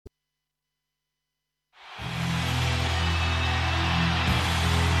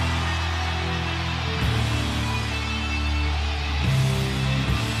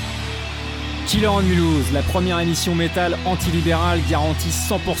Killer on Mulhouse, la première émission métal antilibérale garantie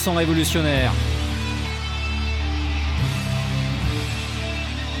 100% révolutionnaire.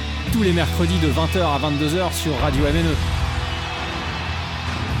 Tous les mercredis de 20h à 22h sur Radio MNE.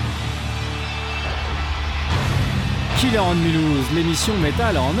 Killer on Mulhouse, l'émission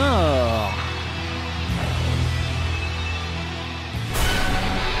métal en or.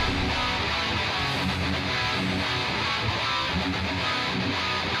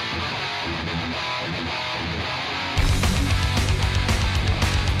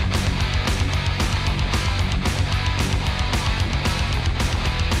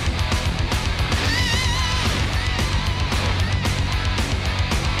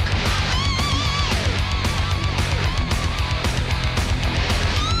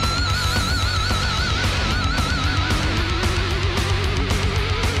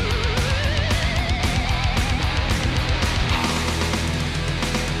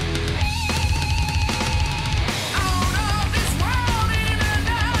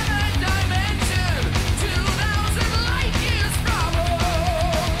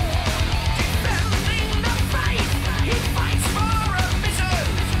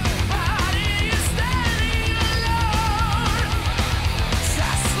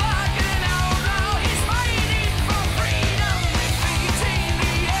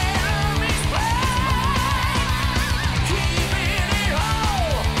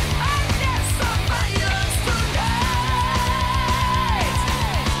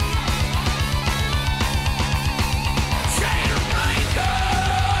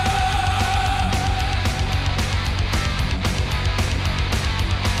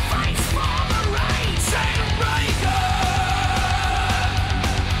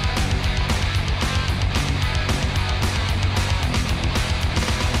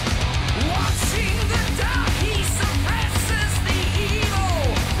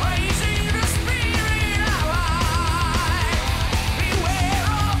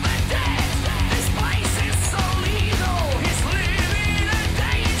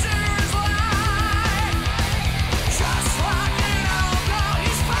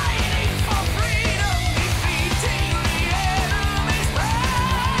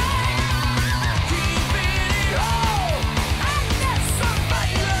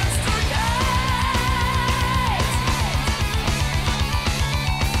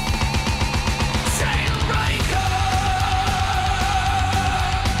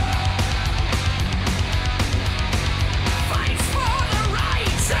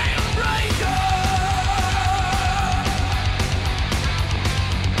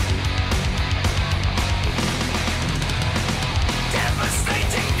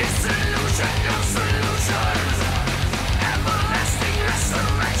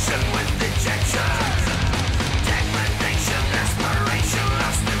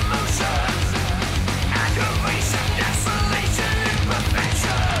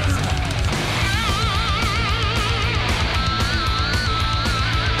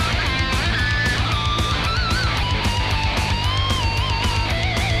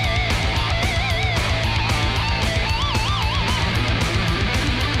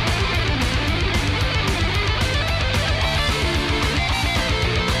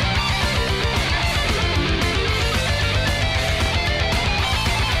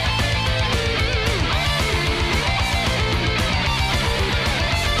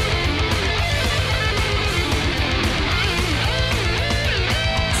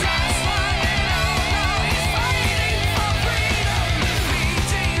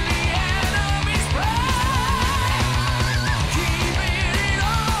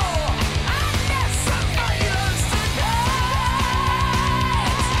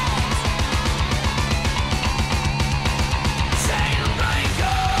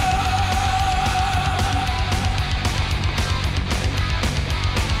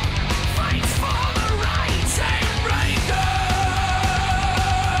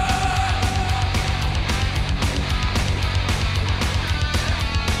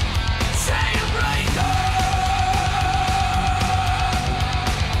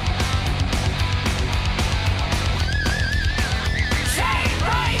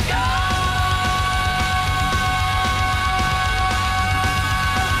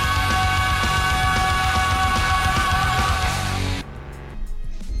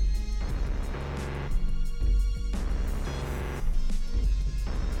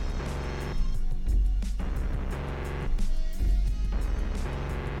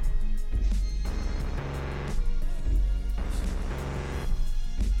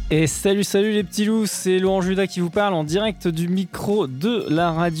 Et salut les petits loups, c'est Laurent Judas qui vous parle en direct du micro de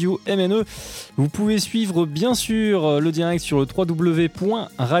la radio MNE. Vous pouvez suivre bien sûr le direct sur le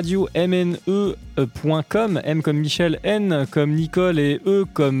www.radiomne.com, M comme Michel, N comme Nicole et E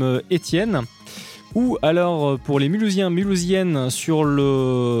comme Étienne. Ou alors pour les Mulhousiennes sur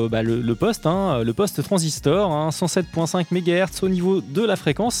le poste, le poste transistor, 107.5 MHz au niveau de la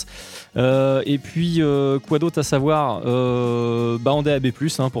fréquence. Et puis quoi d'autre à savoir, en DAB+,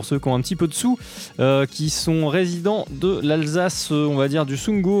 pour ceux qui ont un petit peu de sous, qui sont résidents de l'Alsace, on va dire du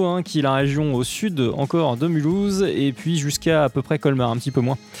Sungo, qui est la région au sud encore de Mulhouse, et puis jusqu'à à peu près Colmar, un petit peu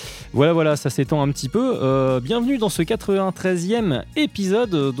moins. Voilà, ça s'étend un petit peu. Bienvenue dans ce 93e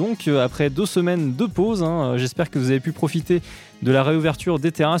épisode, donc après 2 semaines de pause. J'espère que vous avez pu profiter de la réouverture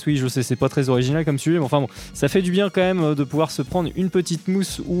des terrasses. Oui, je sais, c'est pas très original comme sujet, mais enfin bon, ça fait du bien quand même de pouvoir se prendre une petite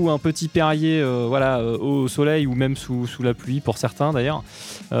mousse ou un petit Perrier au soleil ou même sous la pluie pour certains d'ailleurs,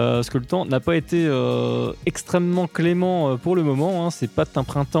 parce que le temps n'a pas été extrêmement clément pour le moment, c'est pas un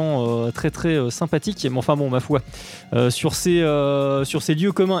printemps très très sympathique, mais enfin bon, ma foi, sur ces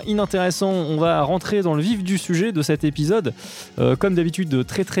lieux communs inintéressants, on va rentrer dans le vif du sujet de cet épisode. Comme d'habitude,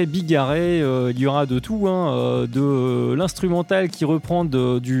 très très bigarré, il y aura de tout, de l'instrumental qui reprend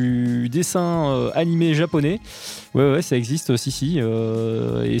du dessin animé japonais. Ouais, ça existe, si,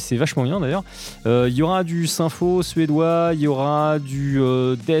 et c'est vachement bien d'ailleurs. Il y aura du sympho suédois, il y aura du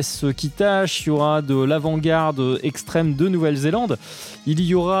death kitash, il y aura de l'avant-garde extrême de Nouvelle-Zélande. Il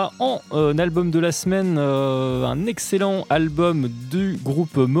y aura en album de la semaine un excellent album du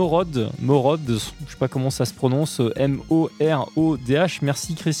groupe Morod, je sais pas comment ça se prononce, M-O-R-O-D-H.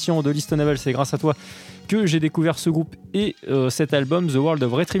 Merci Christian de Listonavel, c'est grâce à toi que j'ai découvert ce groupe et cet album The World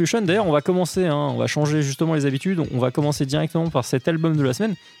of Retribution. D'ailleurs, on va commencer, on va changer justement les habitudes, on va commencer directement par cet album de la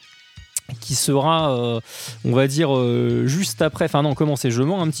semaine qui sera, on va dire, juste après, je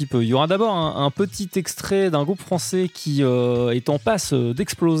mens un petit peu. Il y aura d'abord un petit extrait d'un groupe français qui est en passe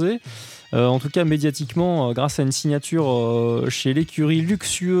d'exploser. En tout cas médiatiquement, grâce à une signature chez l'écurie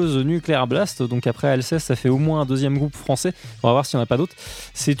luxueuse Nuclear Blast. Donc après Alceste, ça fait au moins un deuxième groupe français. On va voir s'il n'y en a pas d'autres.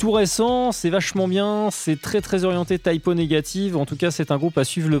 C'est tout récent, c'est vachement bien, c'est très très orienté typo négative. En tout cas, c'est un groupe à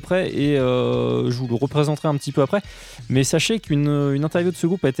suivre de près et je vous le représenterai un petit peu après. Mais sachez qu'une interview de ce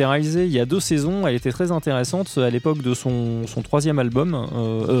groupe a été réalisée il y a 2 saisons. Elle était très intéressante à l'époque de son 5e album,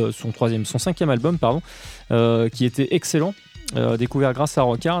 qui était excellent. Découvert grâce à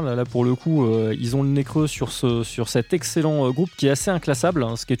Rockard. Là pour le coup ils ont le nez creux sur cet excellent groupe qui est assez inclassable,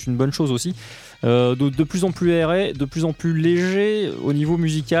 ce qui est une bonne chose aussi, de plus en plus aéré, de plus en plus léger au niveau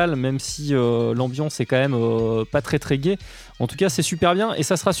musical, même si l'ambiance est quand même pas très très gaie. En tout cas c'est super bien et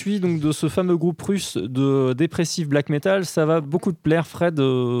ça sera suivi donc de ce fameux groupe russe de dépressif black metal. Ça va beaucoup te plaire Fred,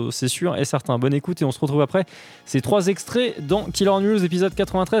 c'est sûr et certain. Bonne écoute et on se retrouve après ces 3 extraits dans Killer News épisode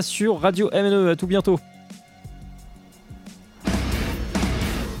 93 sur Radio MNE. À tout bientôt.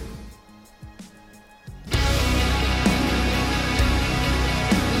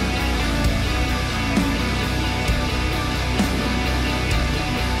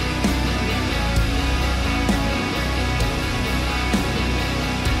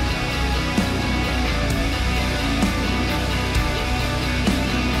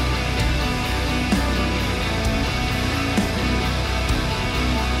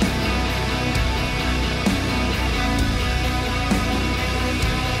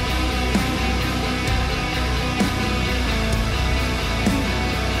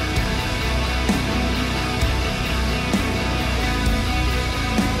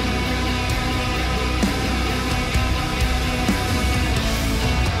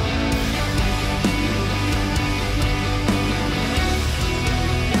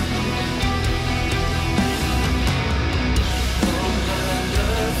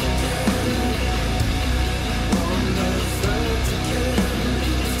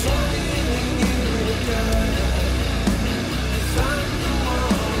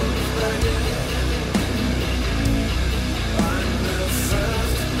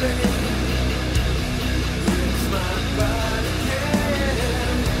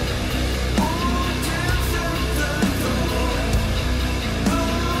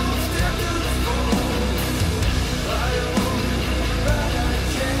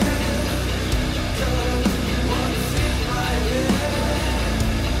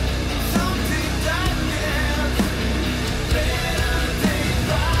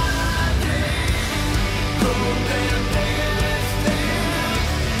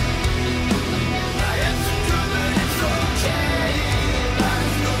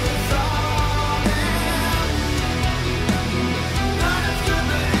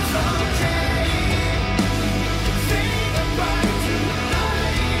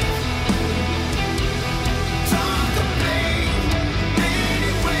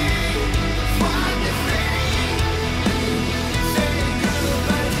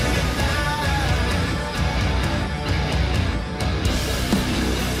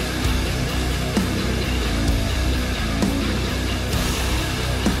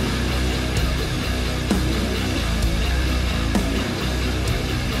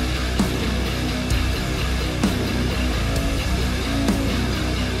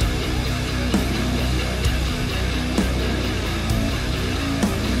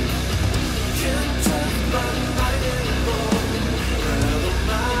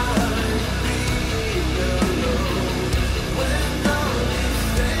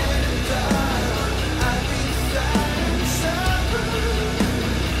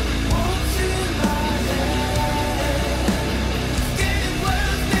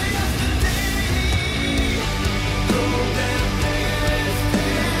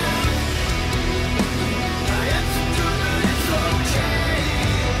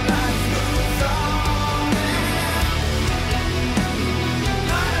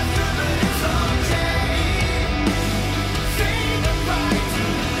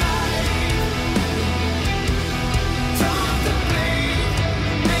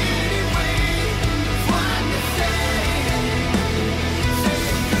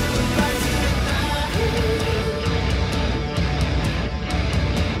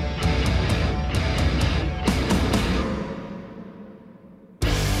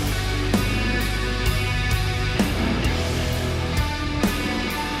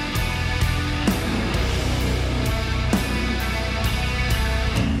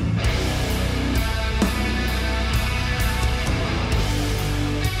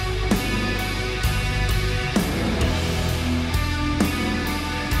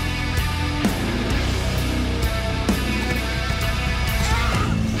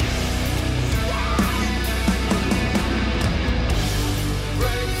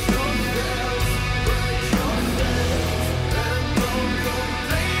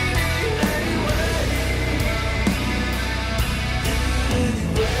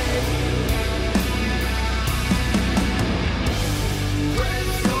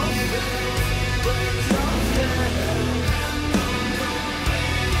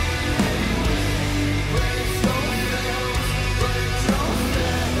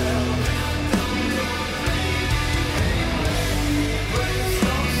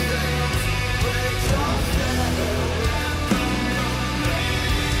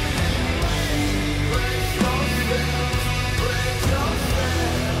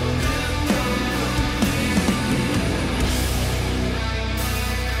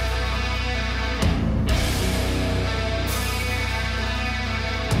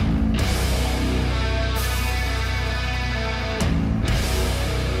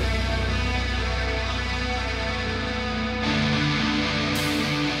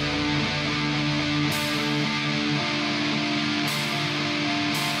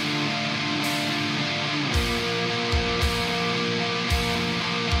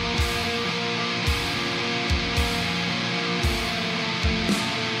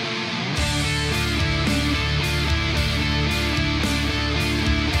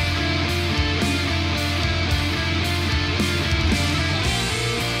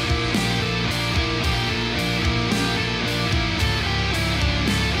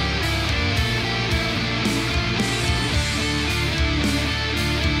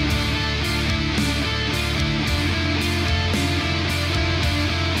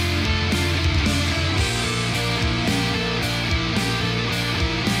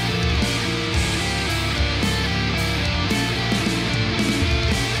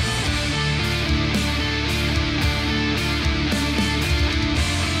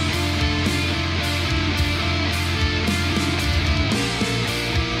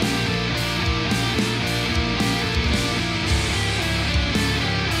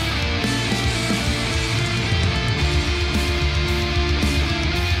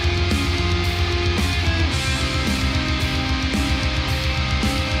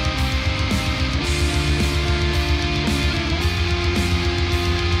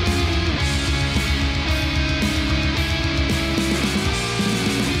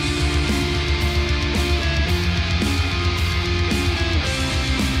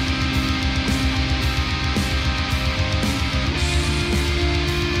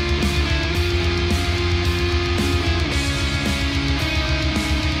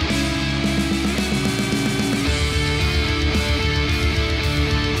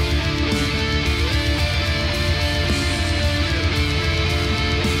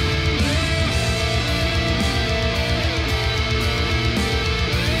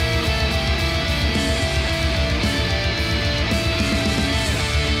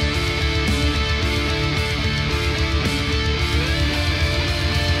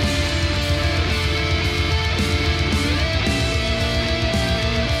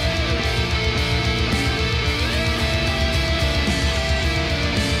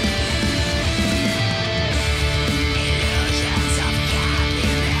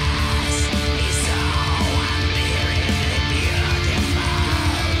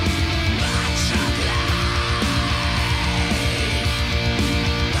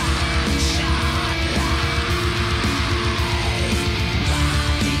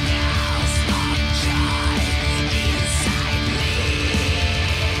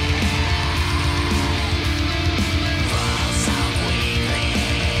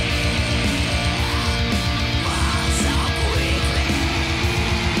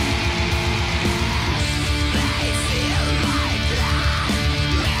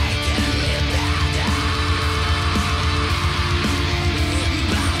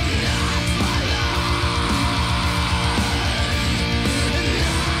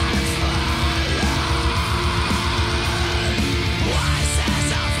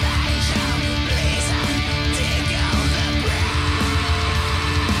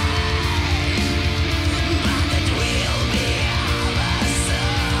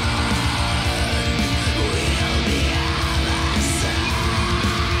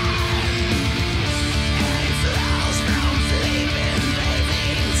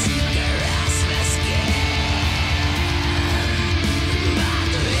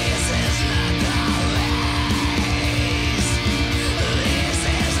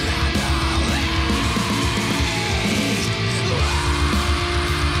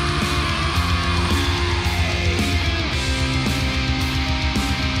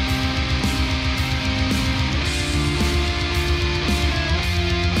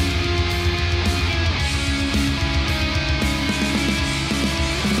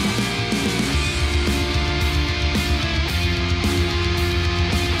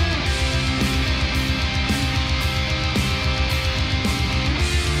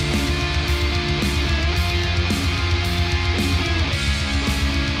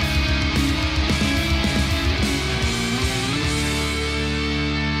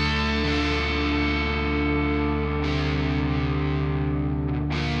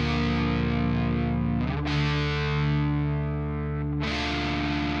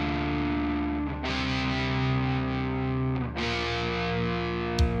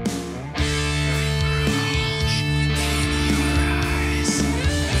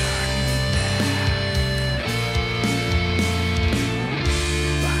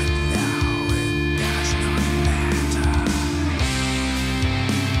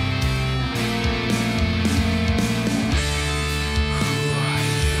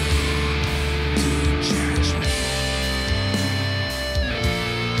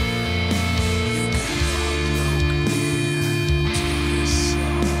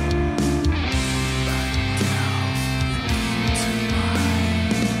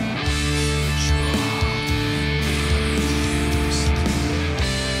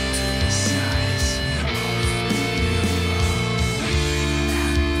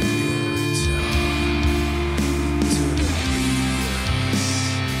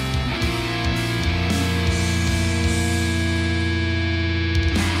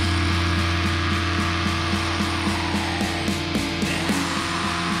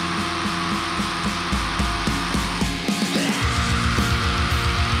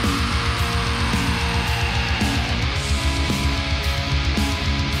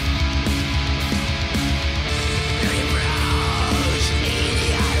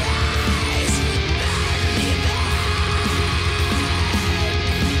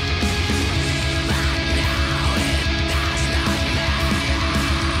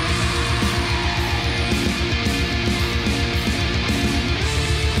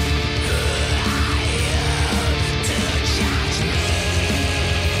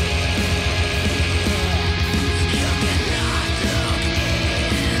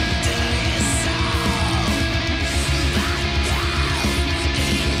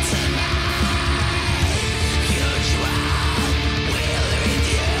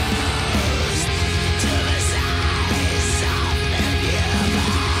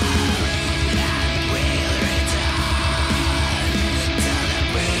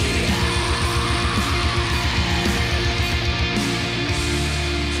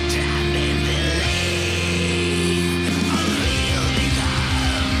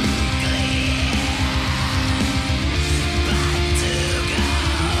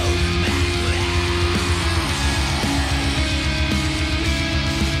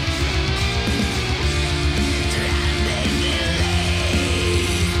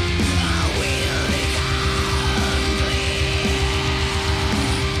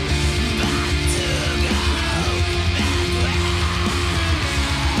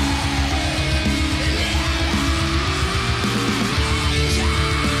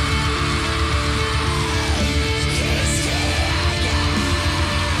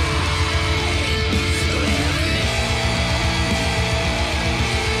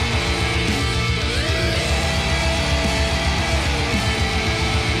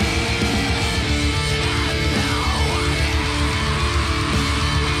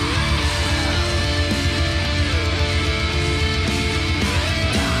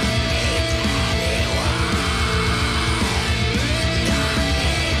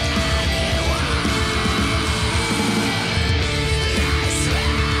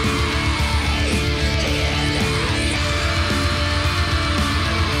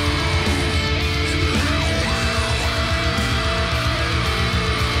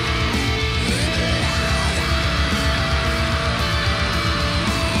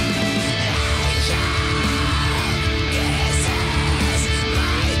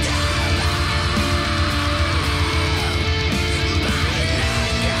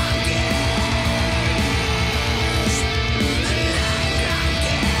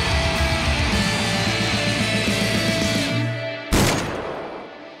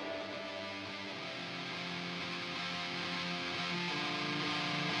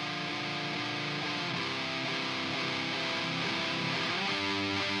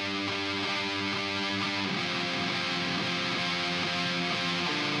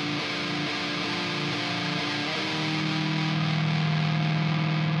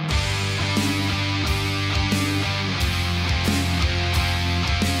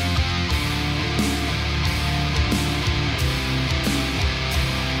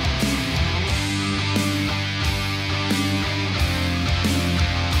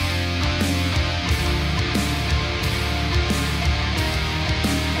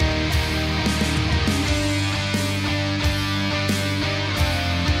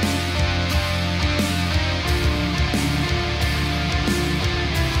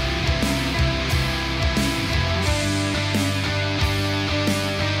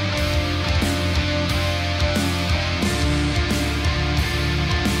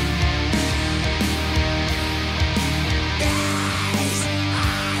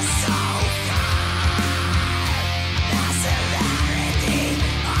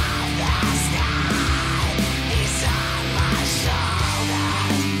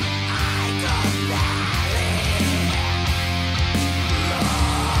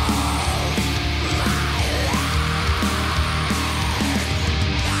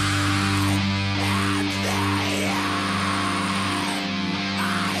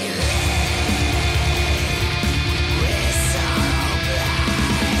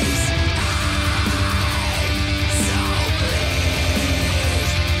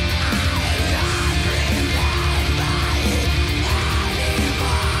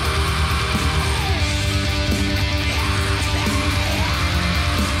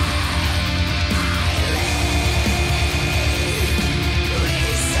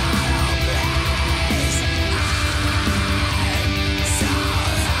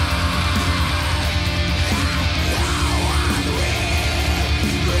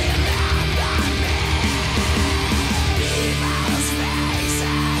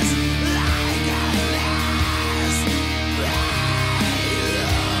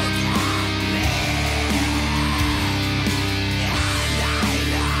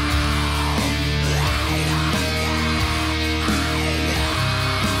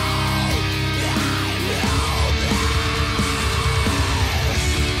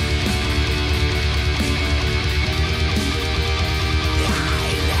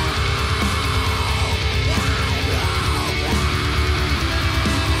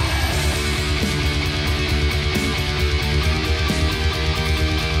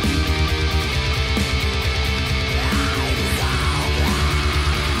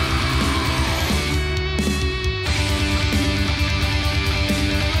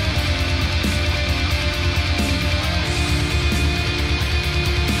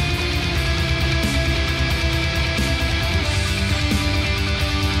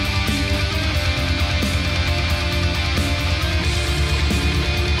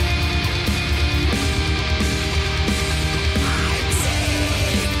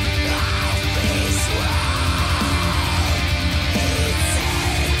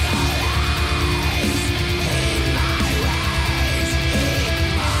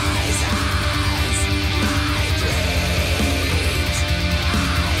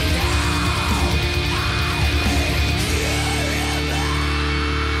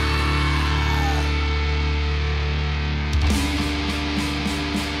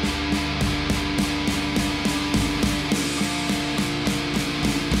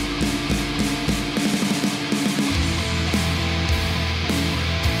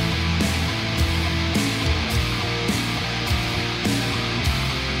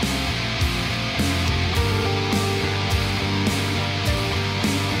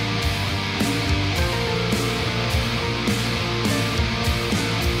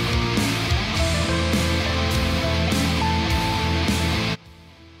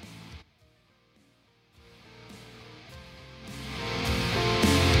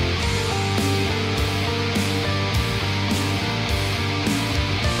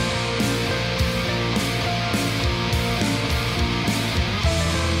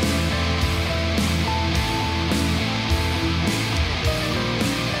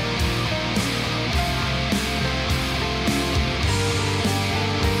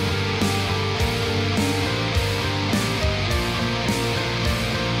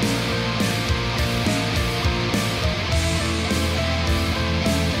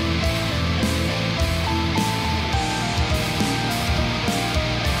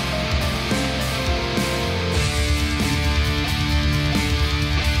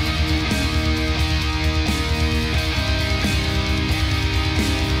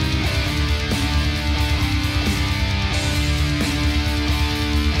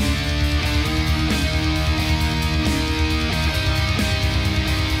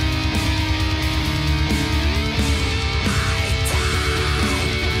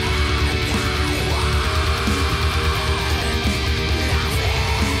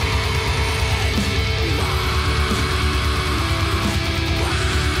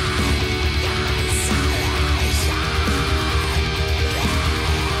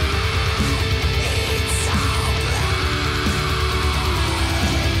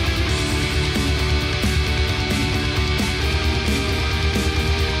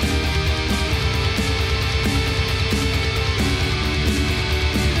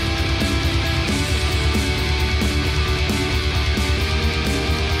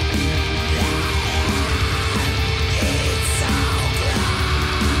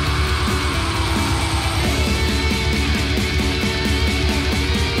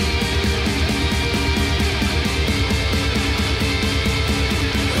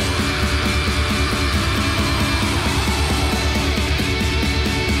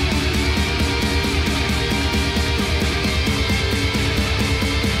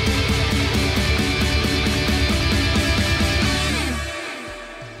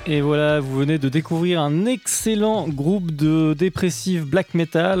 Et voilà, vous venez de découvrir un excellent groupe de dépressif black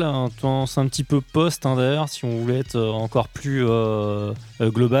metal, c'est un petit peu post d'ailleurs, si on voulait être encore plus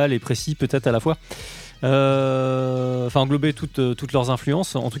global et précis peut-être à la fois. Englober toutes leurs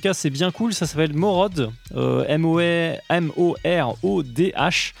influences. En tout cas, c'est bien cool, ça s'appelle Morodh, M-O-R-O-D-H.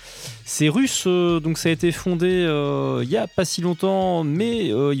 C'est russe, donc ça a été fondé il n'y a pas si longtemps, mais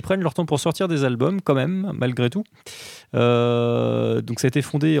ils prennent leur temps pour sortir des albums quand même, malgré tout. Donc ça a été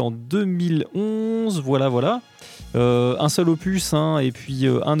fondé en 2011, voilà. Un seul opus et puis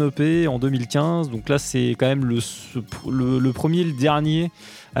un EP en 2015. Donc là, c'est quand même le premier, le dernier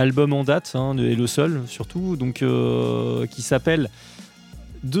album en date, et le seul surtout, donc qui s'appelle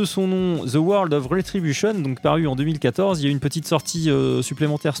de son nom The World of Retribution, donc paru en 2014. Il y a eu une petite sortie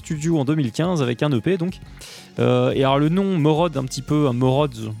supplémentaire studio en 2015 avec un EP donc. Et alors le nom Morodh, un petit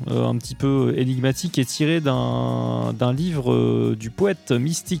peu énigmatique, est tiré d'un livre du poète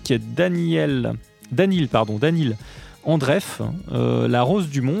mystique Daniel Andreff, La Rose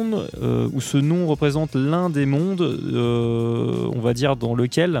du Monde, où ce nom représente l'un des mondes, on va dire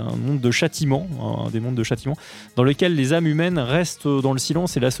un monde de châtiment, des mondes de châtiment, dans lequel les âmes humaines restent dans le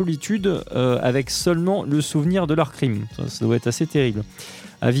silence et la solitude, avec seulement le souvenir de leurs crimes. Ça doit être assez terrible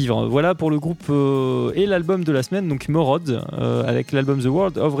à vivre. Voilà pour le groupe et l'album de la semaine, donc Morodh, avec l'album The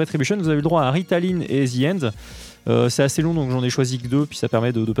World of Retribution. Vous avez le droit à Ritalin et The End. C'est assez long, donc j'en ai choisi que 2, puis ça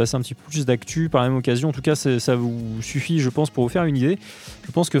permet de passer un petit peu plus d'actu par la même occasion. En tout cas, ça vous suffit, je pense, pour vous faire une idée.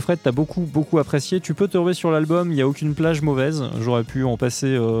 Je pense que Fred, t'as beaucoup apprécié. Tu peux te retrouver sur l'album, il n'y a aucune plage mauvaise. J'aurais pu en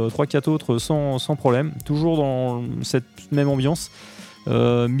passer 3-4 autres sans problème. Toujours dans cette même ambiance.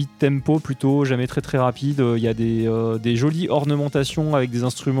 Mid-tempo plutôt, jamais très rapide. Il y a des jolies ornementations avec des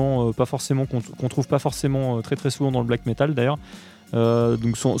instruments pas forcément qu'on trouve pas forcément très souvent dans le black metal d'ailleurs.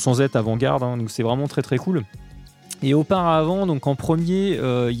 Donc sans être avant-garde, donc c'est vraiment très cool. Et auparavant, donc en premier,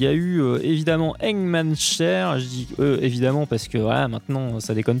 il y a eu évidemment Hangman's Chair. Je dis évidemment parce que voilà, maintenant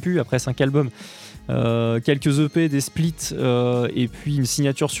ça déconne plus. Après 5 albums, quelques EP, des splits et puis une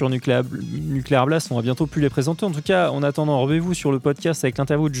signature sur Nuclear Blast. On va bientôt plus les présenter. En tout cas, en attendant, rendez-vous sur le podcast avec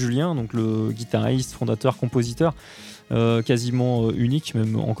l'interview de Julien, donc le guitariste, fondateur, compositeur. Quasiment unique,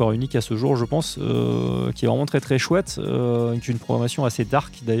 même encore unique à ce jour je pense, qui est vraiment très chouette, avec une programmation assez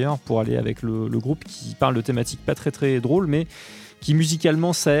dark d'ailleurs pour aller avec le groupe, qui parle de thématiques pas très drôles mais qui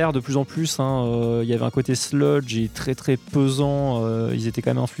musicalement s'aère de plus en plus. Il y avait un côté sludge et très pesant, ils étaient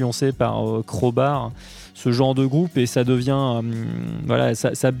quand même influencés par Crowbar, ce genre de groupe, et ça devient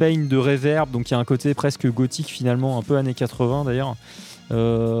ça baigne de reverb, donc il y a un côté presque gothique finalement, un peu années 80 d'ailleurs.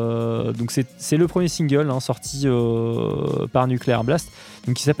 Donc c'est le premier single sorti par Nuclear Blast,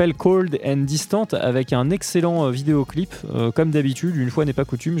 donc qui s'appelle Cold and Distant, avec un excellent vidéoclip, comme d'habitude, une fois n'est pas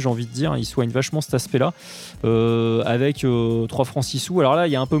coutume, j'ai envie de dire, il soigne vachement cet aspect là, avec 3 francs 6 sous. Alors là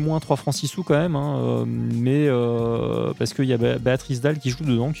il y a un peu moins 3 francs 6 sous quand même, mais parce qu'il y a Béatrice Dalle qui joue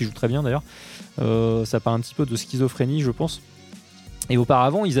dedans, qui joue très bien d'ailleurs. Ça parle un petit peu de schizophrénie je pense. Et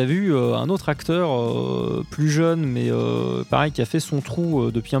auparavant, ils avaient eu un autre acteur plus jeune, mais pareil, qui a fait son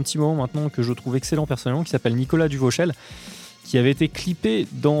trou depuis un petit moment maintenant, que je trouve excellent personnellement, qui s'appelle Nicolas Duvauchel, qui avait été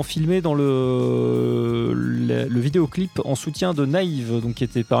filmé dans le vidéoclip en soutien de Naïve, donc qui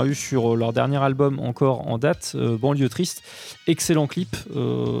était paru sur leur dernier album encore en date, Banlieue Triste. Excellent clip,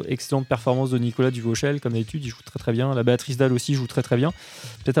 excellente performance de Nicolas Duvauchel, comme d'habitude, il joue très bien. La Béatrice Dalle aussi joue très bien.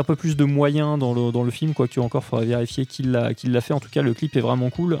 Peut-être un peu plus de moyens dans le film, quoique encore, il faudra vérifier qui l'a fait. En tout cas, le clip est vraiment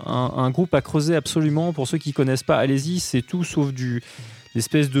cool. Un groupe à creuser absolument. Pour ceux qui connaissent pas, allez-y, c'est tout sauf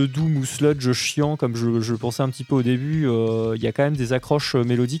l'espèce de doom ou sludge chiant comme je le pensais un petit peu au début. Il y a quand même des accroches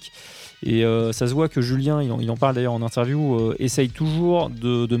mélodiques, et ça se voit que Julien, il en parle d'ailleurs en interview, essaye toujours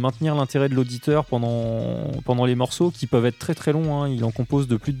de maintenir l'intérêt de l'auditeur pendant les morceaux, qui peuvent être très longs, il en compose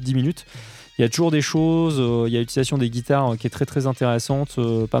de plus de 10 minutes. Il y a toujours des choses, il y a l'utilisation des guitares qui est très intéressante,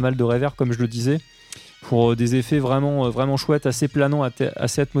 pas mal de reverb comme je le disais, pour des effets vraiment chouettes, assez planants,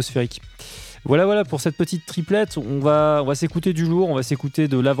 assez atmosphériques. Voilà pour cette petite triplette. On va s'écouter du lourd, on va s'écouter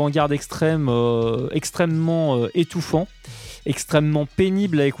de l'avant-garde extrême, extrêmement étouffant, extrêmement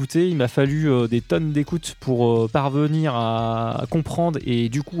pénible à écouter. Il m'a fallu des tonnes d'écoutes pour parvenir à comprendre et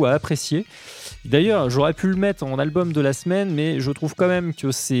du coup à apprécier. D'ailleurs, j'aurais pu le mettre en album de la semaine, mais je trouve quand même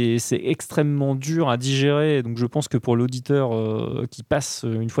que c'est extrêmement dur à digérer. Donc je pense que pour l'auditeur qui passe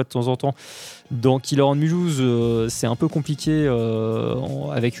une fois de temps en temps dans Killer on Mulhouse, c'est un peu compliqué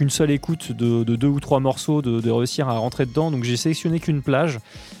avec une seule écoute de 2 ou 3 morceaux de réussir à rentrer dedans. Donc j'ai sélectionné qu'une plage,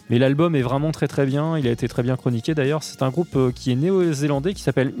 mais l'album est vraiment très bien. Il a été très bien chroniqué d'ailleurs. C'est un groupe qui est néo-zélandais, qui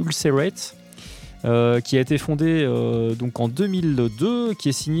s'appelle Ulcerate, qui a été fondé donc en 2002, qui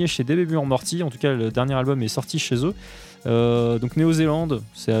est signé chez DB Morty. En tout cas, le dernier album est sorti chez eux. Donc Néo-Zélande,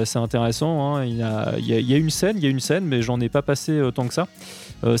 c'est assez intéressant, hein. Il y a une scène, mais j'en ai pas passé tant que ça.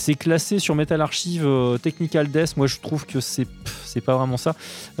 C'est classé sur Metal Archive Technical Death. Moi, je trouve que c'est pas vraiment ça.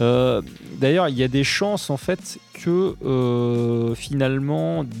 D'ailleurs, il y a des chances en fait que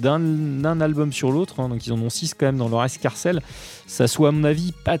finalement d'un album sur l'autre, hein, donc ils en ont 6 quand même dans leur escarcelle, ça soit à mon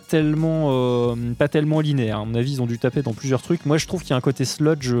avis pas tellement linéaire. À mon avis, ils ont dû taper dans plusieurs trucs. Moi, je trouve qu'il y a un côté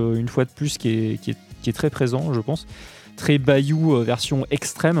sludge une fois de plus qui est très présent, je pense. Très Bayou version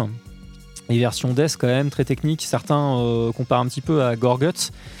extrême. Et version death quand même très technique. Certains comparent un petit peu à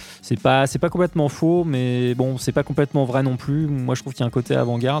Gorguts. C'est pas complètement faux, mais bon, c'est pas complètement vrai non plus. Moi, je trouve qu'il y a un côté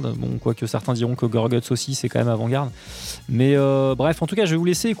avant-garde. Bon, quoique certains diront que Gorguts aussi, c'est quand même avant-garde. Mais bref, en tout cas, je vais vous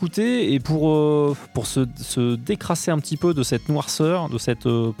laisser écouter. Et pour se décrasser un petit peu de cette noirceur, de cette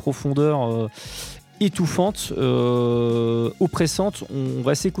profondeur étouffante, oppressante, on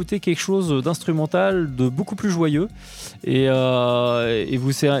va s'écouter quelque chose d'instrumental, de beaucoup plus joyeux, et vous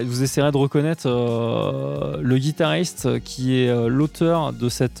essayerez de reconnaître le guitariste qui est l'auteur de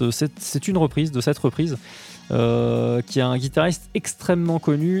c'est une reprise de cette reprise, qui est un guitariste extrêmement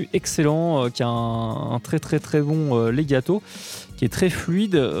connu, excellent, qui a un très très très bon legato, qui est très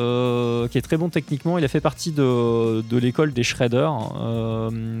fluide, qui est très bon techniquement. Il a fait partie de l'école des shredders,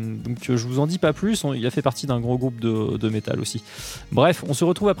 donc je vous en dis pas plus. Il a fait partie d'un gros groupe de métal aussi. Bref, on se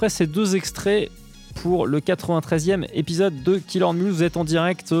retrouve après ces 2 extraits pour le 93e épisode de Killer on Mulhouse. Vous êtes en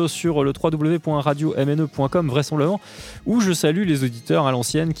direct sur le www.radiomne.com vraisemblablement, où je salue les auditeurs à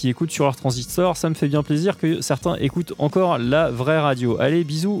l'ancienne qui écoutent sur leur transistor. Ça me fait bien plaisir que certains écoutent encore la vraie radio. Allez,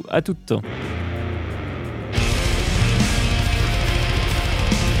 bisous à toutes.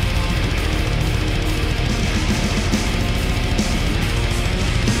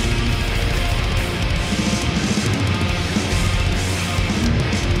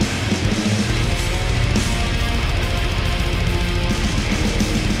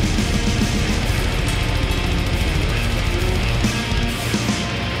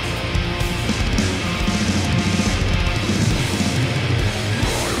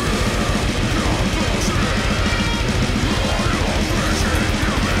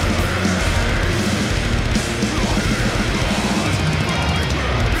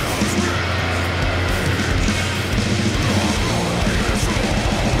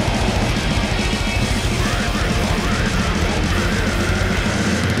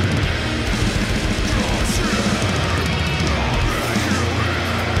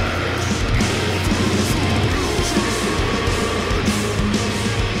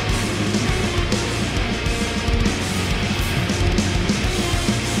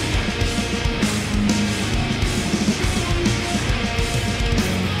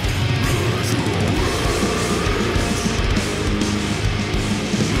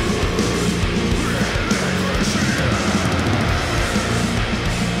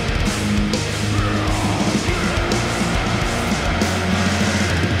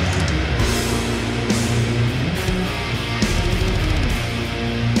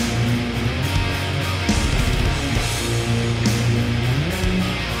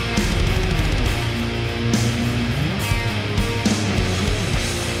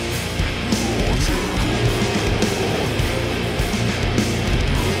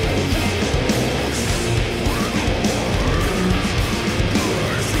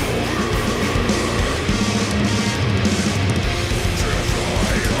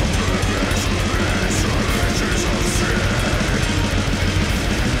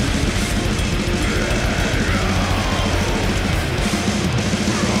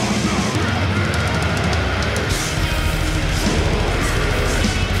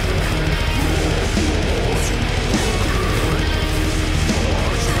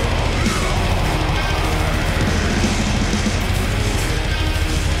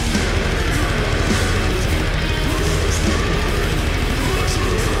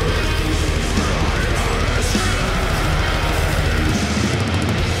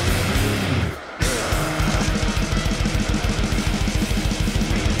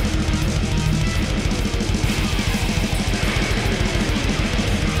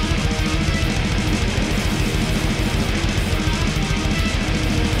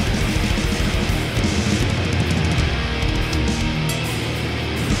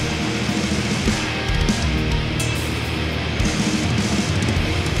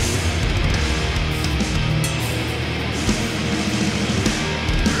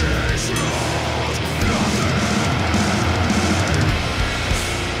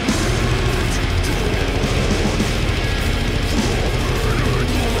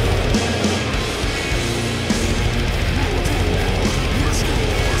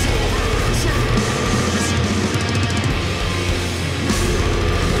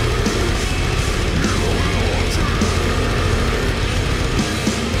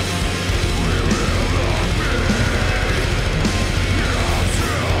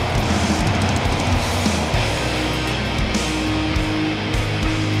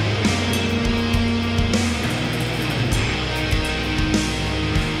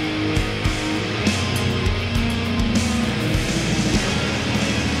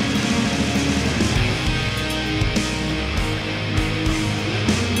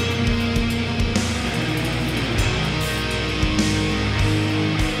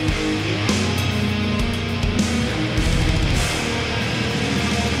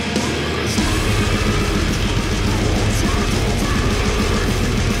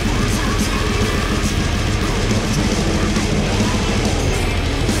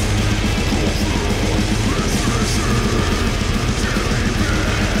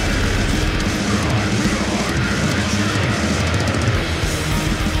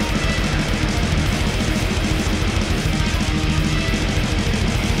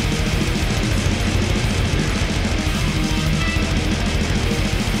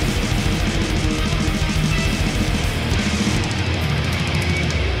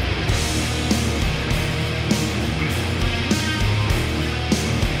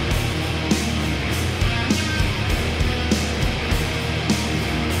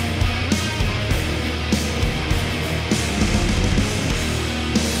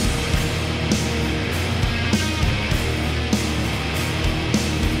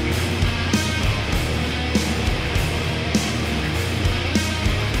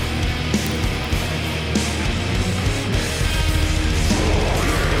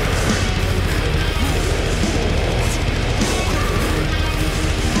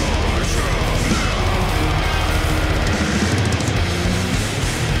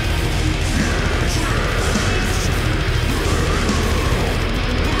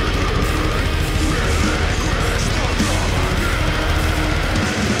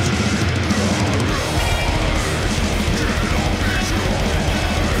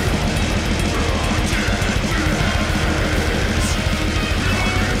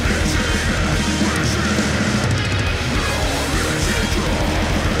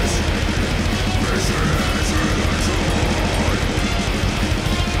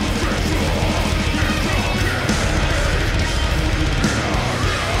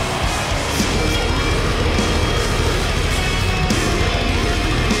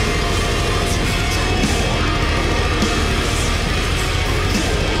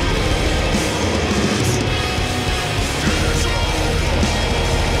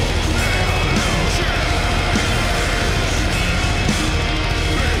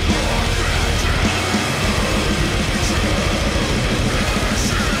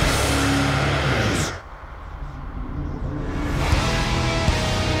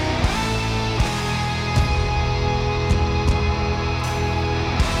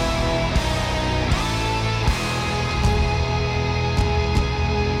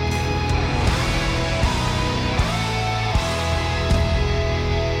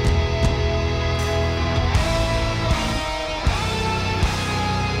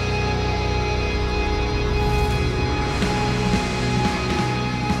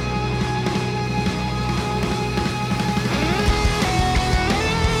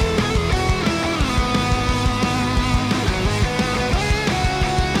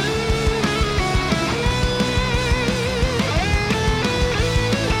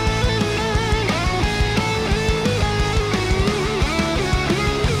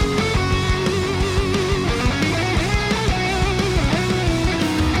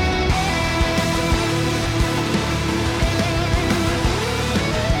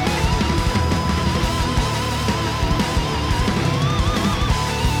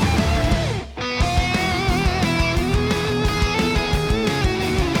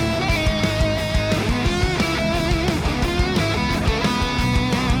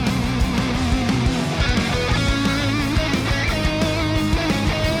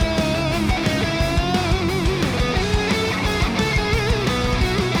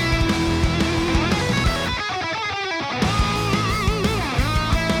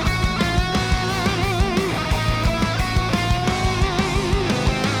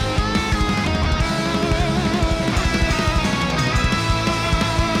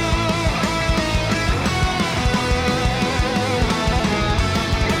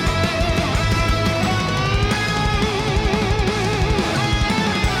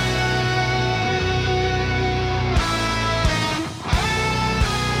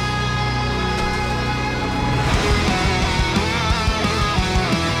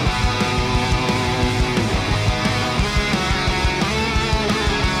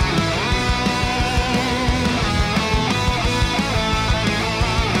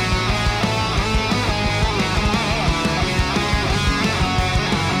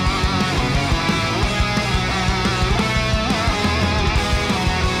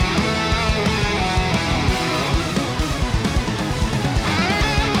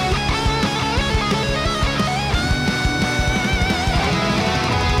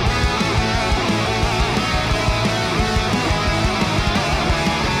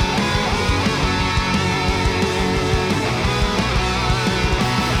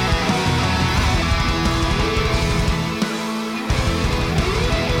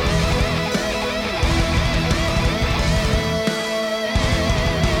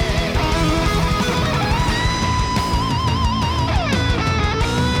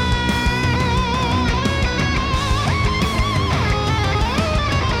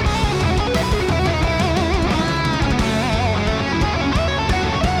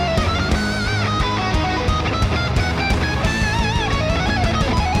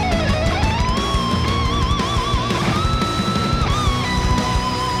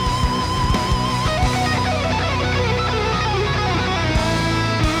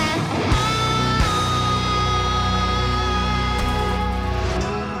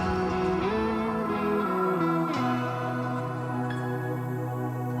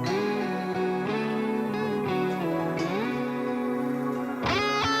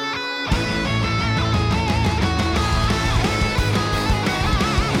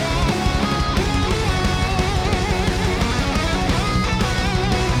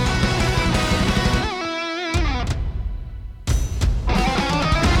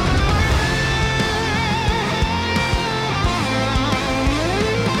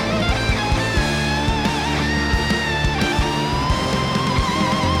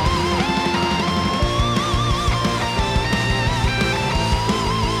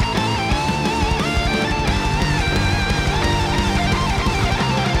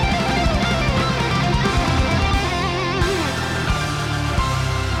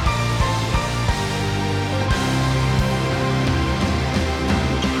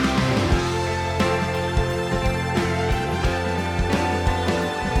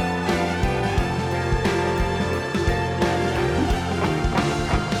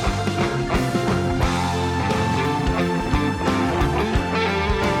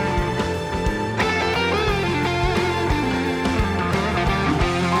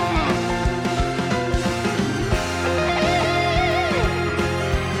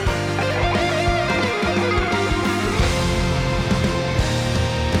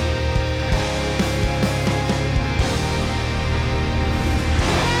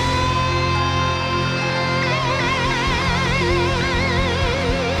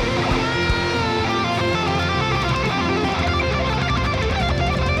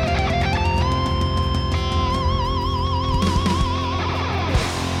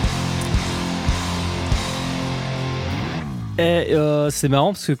 C'est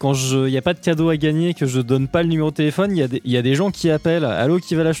marrant parce que quand il n'y a pas de cadeau à gagner, que je donne pas le numéro de téléphone, il y a des gens qui appellent. Allô,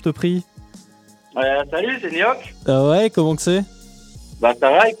 qui va là, je te prie? Salut, c'est Nioc. Ouais, comment que c'est? Bah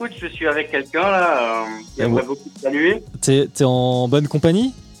ça va, écoute, je suis avec quelqu'un là qui aimerait beaucoup te saluer. T'es en bonne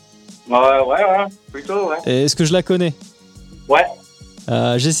compagnie? Ouais, plutôt, ouais. Et est-ce que je la connais? Ouais.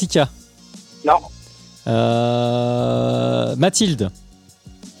 Jessica? Non. Mathilde?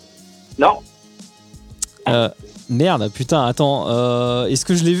 Non. Merde, putain, attends, est-ce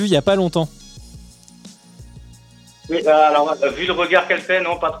que je l'ai vue il y a pas longtemps? Oui, alors, vu le regard qu'elle fait,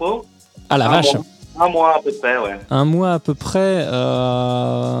 non, pas trop. Ah la vache. Un mois à peu près, ouais. Un mois à peu près.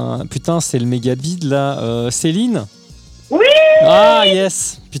 Putain, c'est le méga bide là. Céline? Oui. Ah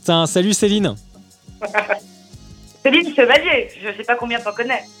yes. Putain, salut Céline. Céline Chevalier, je sais pas combien t'en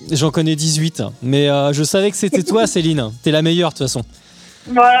connais. J'en connais 18, mais je savais que c'était toi Céline. T'es la meilleure de toute façon.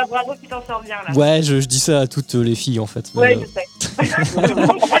 Voilà, bravo, tu t'en sors bien là. Ouais, je dis ça à toutes les filles en fait. Ouais, je sais.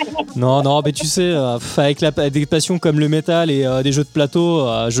 Non, mais tu sais, avec des passions comme le métal et des jeux de plateau,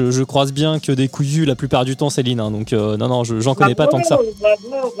 je croise bien que des couillus la plupart du temps, Céline. Hein, donc non, j'en connais pas tant que ça.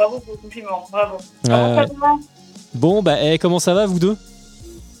 Bravo pour le compliment, bravo. Bon, bah, comment ça va vous deux?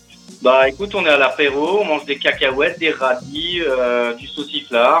 Bah écoute, on est à l'apéro, on mange des cacahuètes, des radis, du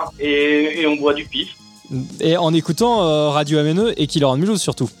sauciflard et on boit du pif. Et en écoutant Radio MNE et Killer Mulhouse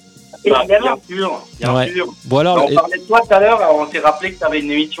surtout. Bah, bien sûr. Bon alors, on parlait de toi tout à l'heure, on s'est rappelé que tu avais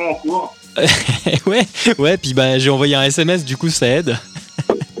une émission en cours. ouais, puis bah j'ai envoyé un SMS, du coup ça aide.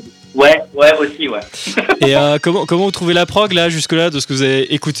 Ouais, aussi, ouais. Et comment vous trouvez la prog là, jusque-là, de ce que vous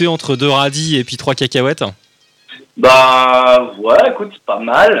avez écouté entre 2 radis et puis 3 cacahuètes? Bah ouais, écoute, c'est pas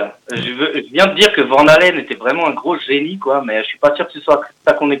mal. Je viens de dire que Van Halen était vraiment un gros génie, quoi, mais je suis pas sûr que ce soit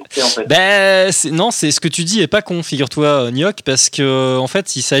ça qu'on écoutait en fait. Non, c'est ce que tu dis est pas con, figure-toi, Nioc, parce que en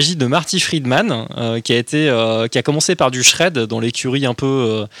fait, il s'agit de Marty Friedman, qui a commencé par du shred dans l'écurie un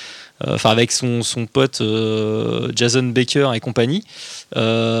peu, avec son pote Jason Baker et compagnie.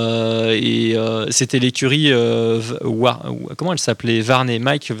 C'était l'écurie comment elle s'appelait,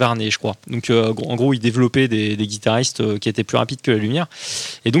 Mike Varney, je crois. Donc en gros il développait des guitaristes qui étaient plus rapides que la lumière,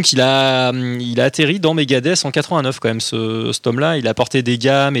 et donc il a atterri dans Megadeth en 89 quand même, cet homme là. Il a porté des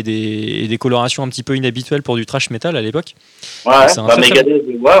gammes et des colorations un petit peu inhabituelles pour du thrash metal à l'époque. Megadeth,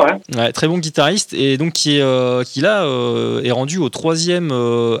 ouais, très bon guitariste, et donc qui est rendu au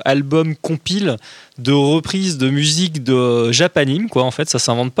 3e album compile de reprises de musique de Japanime, quoi. En fait, ça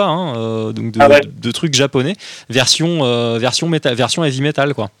s'invente pas, hein, donc de trucs japonais, version heavy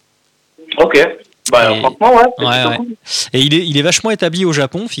metal, quoi. Ok. Franchement, ouais. Cool. Et il est vachement établi au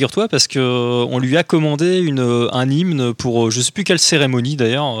Japon, figure-toi, parce que on lui a commandé un hymne pour je sais plus quelle cérémonie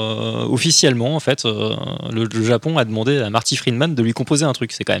d'ailleurs, officiellement en fait. Le Japon a demandé à Marty Friedman de lui composer un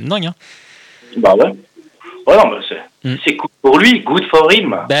truc. C'est quand même dingue, hein. Bah ouais. Ouais, non, mais c'est cool pour lui, good for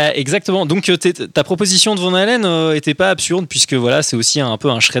him. Bah exactement. Donc ta proposition de Van Halen était pas absurde, puisque voilà, c'est aussi un peu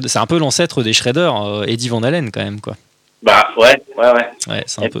un shredder, c'est un peu l'ancêtre des shredders, Eddie Van Halen quand même, quoi. Bah ouais.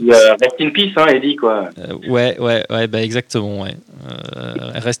 C'est un peu. Rest in peace, hein, Eddie, quoi. Ouais, bah exactement, ouais.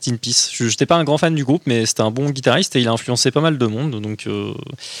 Rest in peace. Je n'étais pas un grand fan du groupe, mais c'était un bon guitariste et il a influencé pas mal de monde, donc.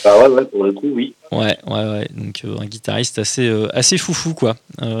 Bah ouais, pour le coup, oui. Ouais. Donc un guitariste assez foufou, quoi.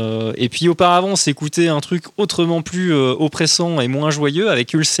 Et puis auparavant, on s'écoutait un truc autrement plus oppressant et moins joyeux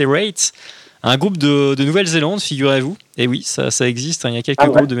avec Ulcerate, un groupe de Nouvelle-Zélande, figurez-vous. Et oui, ça existe, hein, il y a quelques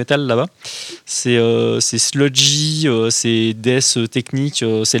groupes de métal là-bas. C'est sludgy, c'est death technique,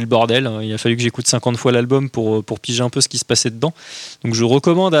 c'est le bordel. Il a fallu que j'écoute 50 fois l'album pour piger un peu ce qui se passait dedans. Donc je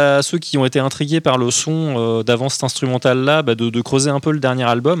recommande à ceux qui ont été intrigués par le son d'avant cet instrumental-là, de creuser un peu le dernier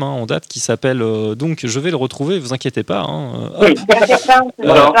album, hein, en date, qui s'appelle, donc je vais le retrouver, vous inquiétez pas.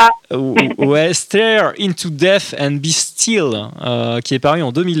 Ouais, Stare into Death and Be Still, qui est paru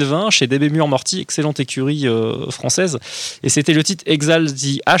en 2020 chez DB Morty, excellente écurie française. Et c'était le titre Exile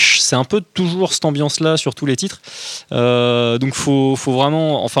the Ash. C'est un peu toujours cette ambiance-là sur tous les titres. Donc faut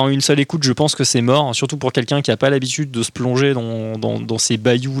vraiment, enfin une seule écoute, je pense que c'est mort, surtout pour quelqu'un qui n'a pas l'habitude de se plonger dans ces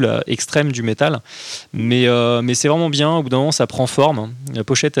bayous là extrêmes du métal. Mais c'est vraiment bien. Au bout d'un moment, ça prend forme. La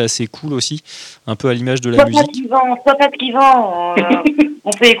pochette est assez cool aussi, un peu à l'image de la musique. Sois pas clivant.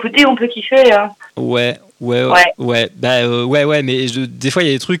 On peut écouter, on peut kiffer. Hein. Ouais. Mais des fois il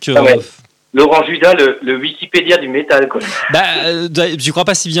y a des trucs. Laurent Judas, le Wikipédia du métal, quoi. Je crois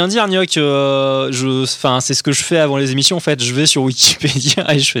pas si bien dire, Nioc. C'est ce que je fais avant les émissions. En fait, je vais sur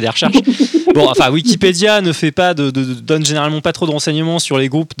Wikipédia et je fais des recherches. Wikipédia ne fait pas donne généralement pas trop de renseignements sur les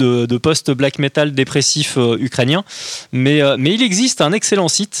groupes de post-black metal dépressifs ukrainiens, mais il existe un excellent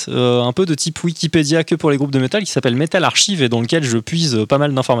site, un peu de type Wikipédia que pour les groupes de métal, qui s'appelle Metal Archive, et dans lequel je puise pas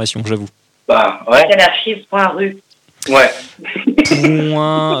mal d'informations, j'avoue. Bah ouais. Metalarchive.ru. Ouais.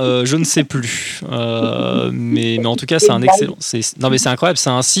 Point, je ne sais plus. Mais en tout cas, c'est un excellent. Non, mais c'est incroyable. C'est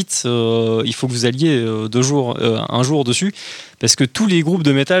un site. Il faut que vous alliez un jour dessus, parce que tous les groupes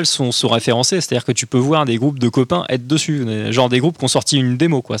de métal sont référencés. C'est-à-dire que tu peux voir des groupes de copains être dessus, genre des groupes qui ont sorti une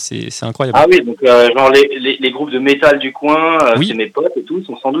démo, quoi. C'est incroyable. Ah oui, donc genre les groupes de métal du coin, Oui. c'est mes potes et tout, ils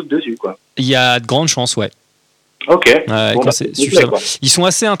sont sans doute dessus, quoi. Il y a de grandes chances, ouais. Ok. Bon, c'est suffisamment. Ils sont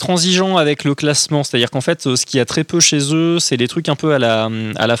assez intransigeants avec le classement, c'est-à-dire qu'en fait, ce qu'il y a très peu chez eux, c'est les trucs un peu à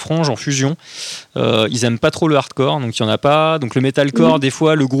la frange en fusion. Ils aiment pas trop le hardcore, donc il y en a pas. Donc le metalcore, des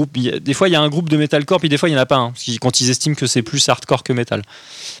fois il y a un groupe de metalcore, puis des fois il y en a pas. Hein, quand ils estiment que c'est plus hardcore que metal.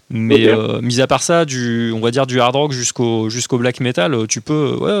 Mais mis à part ça, on va dire du hard rock jusqu'au black metal, tu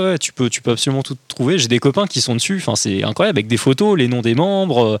peux absolument tout trouver. J'ai des copains qui sont dessus. Enfin, c'est incroyable, avec des photos, les noms des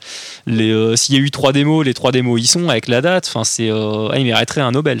membres, s'il y a eu 3 démos, les 3 démos ils sont avec la date. Enfin, ils mériteraient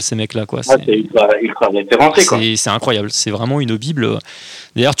un Nobel, ces mecs-là, quoi. C'est ultra référencé, quoi. C'est incroyable. C'est vraiment une bible.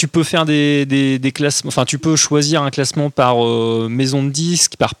 D'ailleurs, tu peux faire des classements. Enfin, tu peux choisir un classement par maison de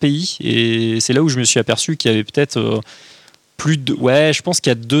disques, par pays. Et c'est là où je me suis aperçu qu'il y avait peut-être je pense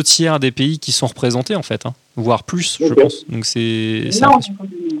qu'il y a 2 tiers des pays qui sont représentés, en fait, hein, voire plus, je pense. Donc c'est c'est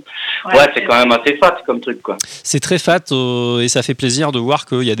quand même assez fat comme truc, quoi. C'est très fat et ça fait plaisir de voir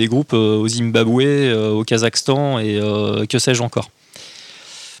qu'il y a des groupes au Zimbabwe, au Kazakhstan et que sais-je encore.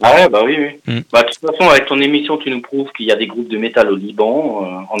 Ah ouais, bah oui. Bah, de toute façon, avec ton émission, tu nous prouves qu'il y a des groupes de métal au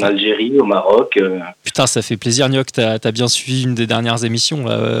Liban, en Algérie, au Maroc. Putain, ça fait plaisir, Nioc. T'as bien suivi une des dernières émissions.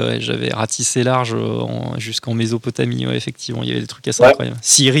 Là. J'avais ratissé large jusqu'en Mésopotamie. Ouais, effectivement, il y avait des trucs assez incroyables.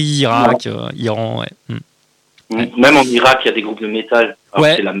 Syrie, Irak, Iran. Ouais. Même en Irak, il y a des groupes de métal. Alors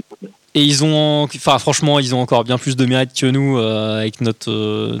c'est la merde. Et franchement, ils ont encore bien plus de mérite que nous avec notre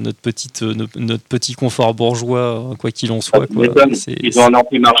petit confort bourgeois, quoi qu'il en soit. Quoi. Ils ont un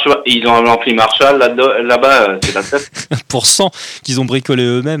ampli Marshall là-bas, c'est la tête. Pour 100 qu'ils ont bricolé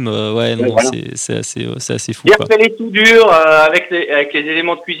eux-mêmes, c'est assez fou. Bien fait les tout durs avec les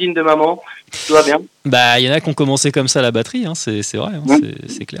éléments de cuisine de maman, tout va bien. Bah, il y en a qui ont commencé comme ça la batterie, hein, c'est vrai, hein,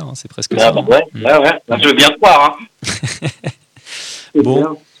 c'est clair, hein, c'est presque ça. Ouais. Je veux bien te croire. Hein.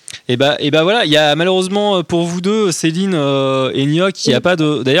 Bon. Et bah voilà, il y a malheureusement pour vous deux, Céline et Nioc, il n'y a pas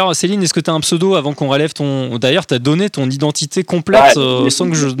de. D'ailleurs, Céline, est-ce que tu as un pseudo avant qu'on relève ton. D'ailleurs, tu as donné ton identité complète sans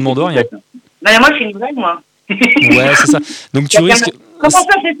que je demande rien. Bah, moi, je suis une vraie, moi. Ouais, c'est ça. Donc tu risques. Comment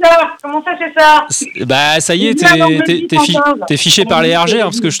ça, c'est ça Bah, ça y est, t'es fiché par les RG, hein,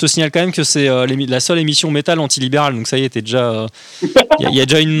 parce que je te signale quand même que c'est la seule émission métal antilibérale. Donc ça y est, t'es déjà. Il y a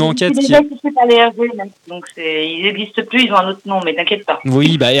déjà une enquête qui. Déjà fiché par les RG, même. Donc ils n'existent plus, ils ont un autre nom, mais t'inquiète pas.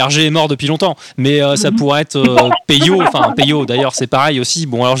 Oui, bah RG est mort depuis longtemps, mais ça pourrait être Peyo d'ailleurs, c'est pareil aussi.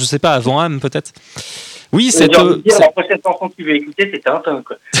 Bon, alors je sais pas, avant Ham peut-être. Oui, la prochaine chanson que tu veux écouter, c'est Tintin,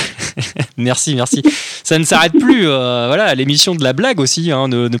 quoi. Merci. Ça ne s'arrête plus. Voilà, l'émission de la blague aussi, hein,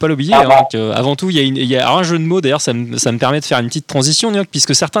 ne pas l'oublier. Avant tout, il y a un jeu de mots. D'ailleurs, ça me permet de faire une petite transition,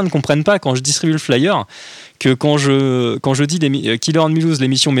 puisque certains ne comprennent pas quand je distribue le flyer que quand je dis Killer on Mulhouse,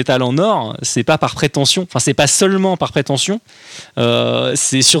 l'émission métal en or, c'est pas par prétention. Enfin, c'est pas seulement par prétention.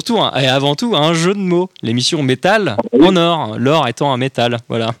 C'est surtout et avant tout un jeu de mots. L'émission métal en or, l'or étant un métal.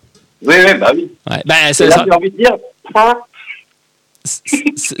 Voilà. Oui, bah oui. Ouais, bah, j'ai envie de dire.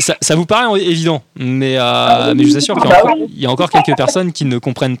 Ça vous paraît évident, mais je vous assure qu'il y a encore quelques personnes qui ne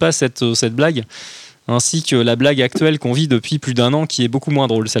comprennent pas cette blague, ainsi que la blague actuelle qu'on vit depuis plus d'1 an, qui est beaucoup moins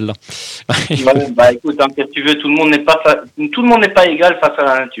drôle, celle-là. Bah écoute, si tu veux, tout le monde n'est pas égal face à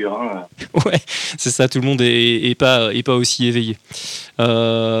la nature. Hein. Ouais, c'est ça, tout le monde est pas aussi éveillé.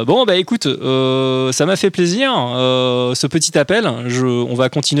 Bon, bah écoute, ça m'a fait plaisir, ce petit appel. On va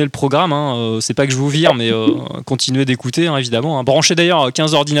continuer le programme. Hein. C'est pas que je vous vire, mais continuez d'écouter, hein, évidemment. Hein. Branchez d'ailleurs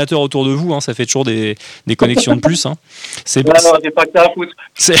 15 ordinateurs autour de vous, hein, ça fait toujours des connexions de plus. Hein. C'est bon. Non, j'ai pas que ça à foutre.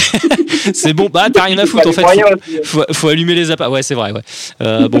 C'est bon, bah t'as rien à foutre en fait. Faut allumer les appareils. Ouais, c'est vrai. Ouais.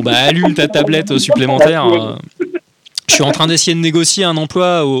 Bon, bah allume ta tablette supplémentaire. Je suis en train d'essayer de négocier un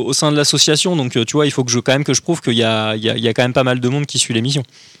emploi au sein de l'association, donc tu vois, il faut que je prouve qu'il y a quand même pas mal de monde qui suit l'émission.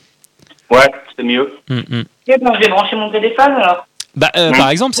 Ouais, c'est mieux. Je vais brancher mon téléphone alors. Par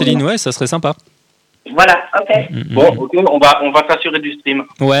exemple, Céline, ouais, ça serait sympa. Voilà, ok. Bon, ok, on va s'assurer du stream.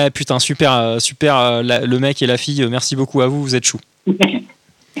 Ouais, putain, super, le mec et la fille, merci beaucoup à vous, vous êtes chou.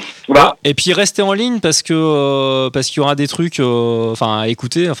 Voilà. Et puis restez en ligne parce qu'il y aura des trucs à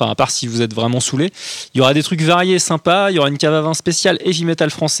écouter, à part si vous êtes vraiment saoulé. Il y aura des trucs variés, sympas. Il y aura une cave à vin spéciale heavy metal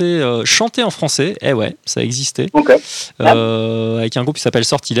français, chanté en français. Eh ouais, ça existait. Ok. Avec un groupe qui s'appelle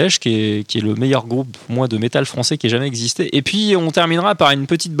Sortilège, qui est le meilleur groupe pour moi de métal français qui ait jamais existé. Et puis on terminera par une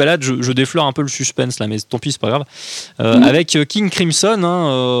petite balade. Je déflore un peu le suspense là, mais tant pis, c'est pas grave. Avec King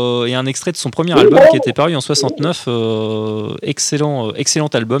Crimson et un extrait de son premier album qui était paru en 69. Excellent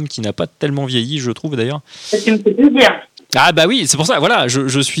album qui n'a pas tellement vieilli, je trouve d'ailleurs. Tu me fais plaisir. Ah bah oui, c'est pour ça. Voilà,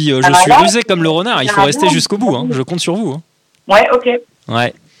 je suis rusé comme le renard. Il faut rester jusqu'au bout. Hein. Je compte sur vous. Hein. Ouais, ok.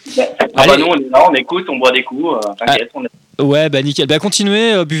 Ouais. Ah bah nous on est là, on écoute, on boit des coups, t'inquiète, on est... Ouais, bah nickel. Bah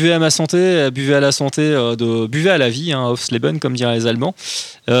continuez, buvez à ma santé, buvez à la santé, buvez à la vie, hein, aufs Leben comme diraient les Allemands.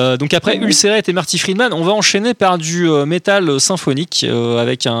 Donc après Ulceret et Marty Friedman, on va enchaîner par du métal symphonique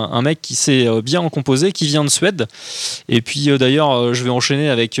avec un mec qui sait bien en composer, qui vient de Suède. Et puis d'ailleurs, je vais enchaîner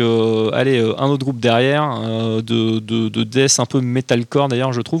avec un autre groupe derrière, de death un peu metalcore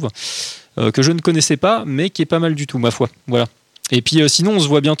d'ailleurs, je trouve, que je ne connaissais pas, mais qui est pas mal du tout, ma foi. Voilà. Et puis sinon, on se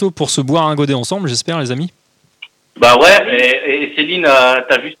voit bientôt pour se boire un godet ensemble, j'espère, les amis. Bah ouais, et Céline,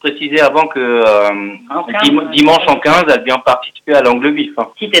 t'as juste précisé avant que dimanche en 15, elle vient participer à l'angle vif. Hein.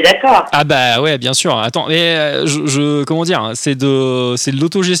 Si t'es d'accord. Ah bah ouais, bien sûr. Attends, mais comment dire, c'est de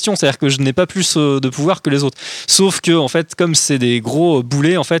l'autogestion, c'est-à-dire que je n'ai pas plus de pouvoir que les autres. Sauf que en fait, comme c'est des gros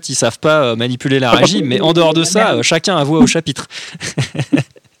boulets, en fait, ils savent pas manipuler la régie. Mais en dehors de ça, chacun a voix au chapitre.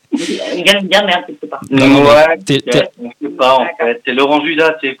 Il gagne bien, mais quelque part. Ouais, on sait pas en fait. C'est Laurent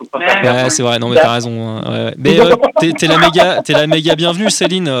Judas, tu sais, faut pas faire gaffe. Ouais, c'est vrai, non mais t'as raison. Ouais. Mais t'es la méga bienvenue,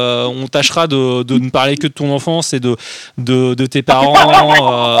 Céline. On tâchera de ne parler que de ton enfance et de tes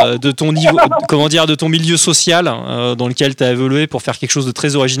parents, de ton niveau, comment dire, de ton milieu social dans lequel t'as évolué pour faire quelque chose de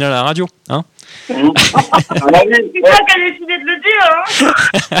très original à la radio, hein. C'est toi qui as décidé de le dire,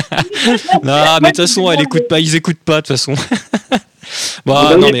 hein. Non, mais de toute façon, ils écoutent pas, de toute façon.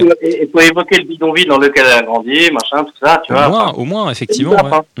 Bah, non, mais... Il faut évoquer le bidonville dans lequel elle a grandi, machin, tout ça, tu vois. Au moins, effectivement.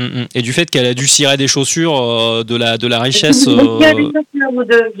 Ouais. Et du fait qu'elle a dû cirer des chaussures de la richesse. Je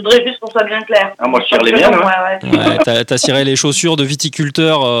voudrais juste qu'on soit bien clair. Ah, moi, je tire les miennes. Ouais, t'as ciré les chaussures de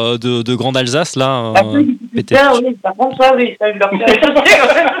viticulteur de Grande Alsace, là. Oui, par contre, ça, je leur tire les chaussures.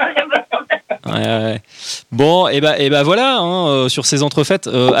 Ouais. Bon, et bah voilà, hein, sur ces entrefaites,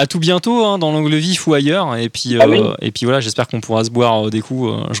 à tout bientôt, hein, dans l'angle vif ou ailleurs. Et puis voilà, j'espère qu'on pourra se boire des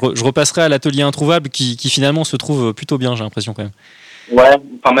coups. Je repasserai à l'atelier introuvable qui finalement se trouve plutôt bien, j'ai l'impression quand même. Ouais,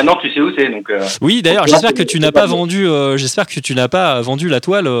 enfin maintenant tu sais où c'est donc. Oui, d'ailleurs, j'espère que tu n'as pas vendu la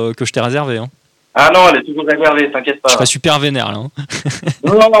toile que je t'ai réservée. Hein. Ah non, elle est toujours réservée, t'inquiète pas. Je serais super vénère là. Hein.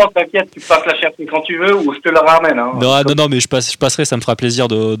 Non, t'inquiète, tu passes la chercher quand tu veux ou je te la ramène. Hein. Non, mais je passerai, ça me fera plaisir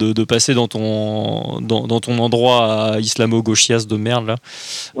de passer dans ton endroit islamo-gauchias de merde là.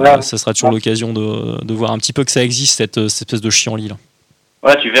 Ouais. Ça sera toujours l'occasion de voir un petit peu que ça existe, cette espèce de chienlit là.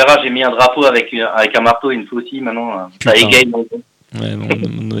 Ouais, tu verras, j'ai mis un drapeau avec un marteau et une faucille maintenant. Ça égaye. Ouais,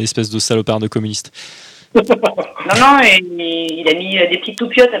 mon espèce de salopard de communiste. Non, il a mis des petites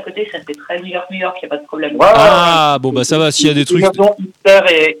toupiottes à côté, ça fait très New York, il n'y a pas de problème. Ouais, bon bah ça va, s'il y a des trucs... Hipster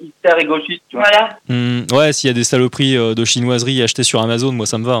et gauchiste, tu vois. Voilà. Ouais, s'il y a des saloperies de chinoiserie achetées sur Amazon, moi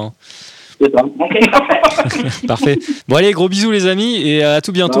ça me va. Hein. C'est ça. Ok. Parfait. Bon allez, gros bisous les amis, et à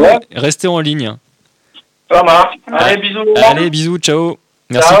tout bientôt. Ouais. Restez en ligne. Ça marche. Allez, bisous. Allez, bisous, ciao.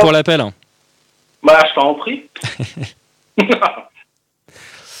 Merci pour l'appel. Bah, je t'en prie.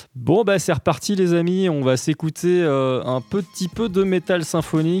 Bon bah c'est reparti les amis, on va s'écouter un petit peu de métal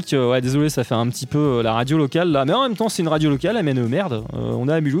symphonique. Ouais, désolé, ça fait un petit peu la radio locale là, mais en même temps c'est une radio locale, elle mène merde. On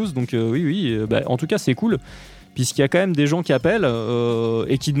est à Mulhouse, donc oui, en tout cas c'est cool, puisqu'il y a quand même des gens qui appellent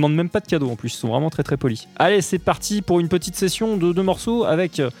et qui demandent même pas de cadeaux en plus, ils sont vraiment très très polis. Allez, c'est parti pour une petite session de 2 morceaux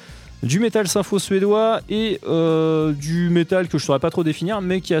avec du métal sympho suédois et du métal que je saurais pas trop définir,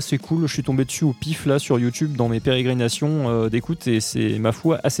 mais qui est assez cool. Je suis tombé dessus au pif là sur YouTube dans mes pérégrinations d'écoute et c'est ma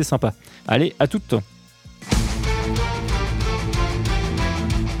foi assez sympa. Allez, à toutes.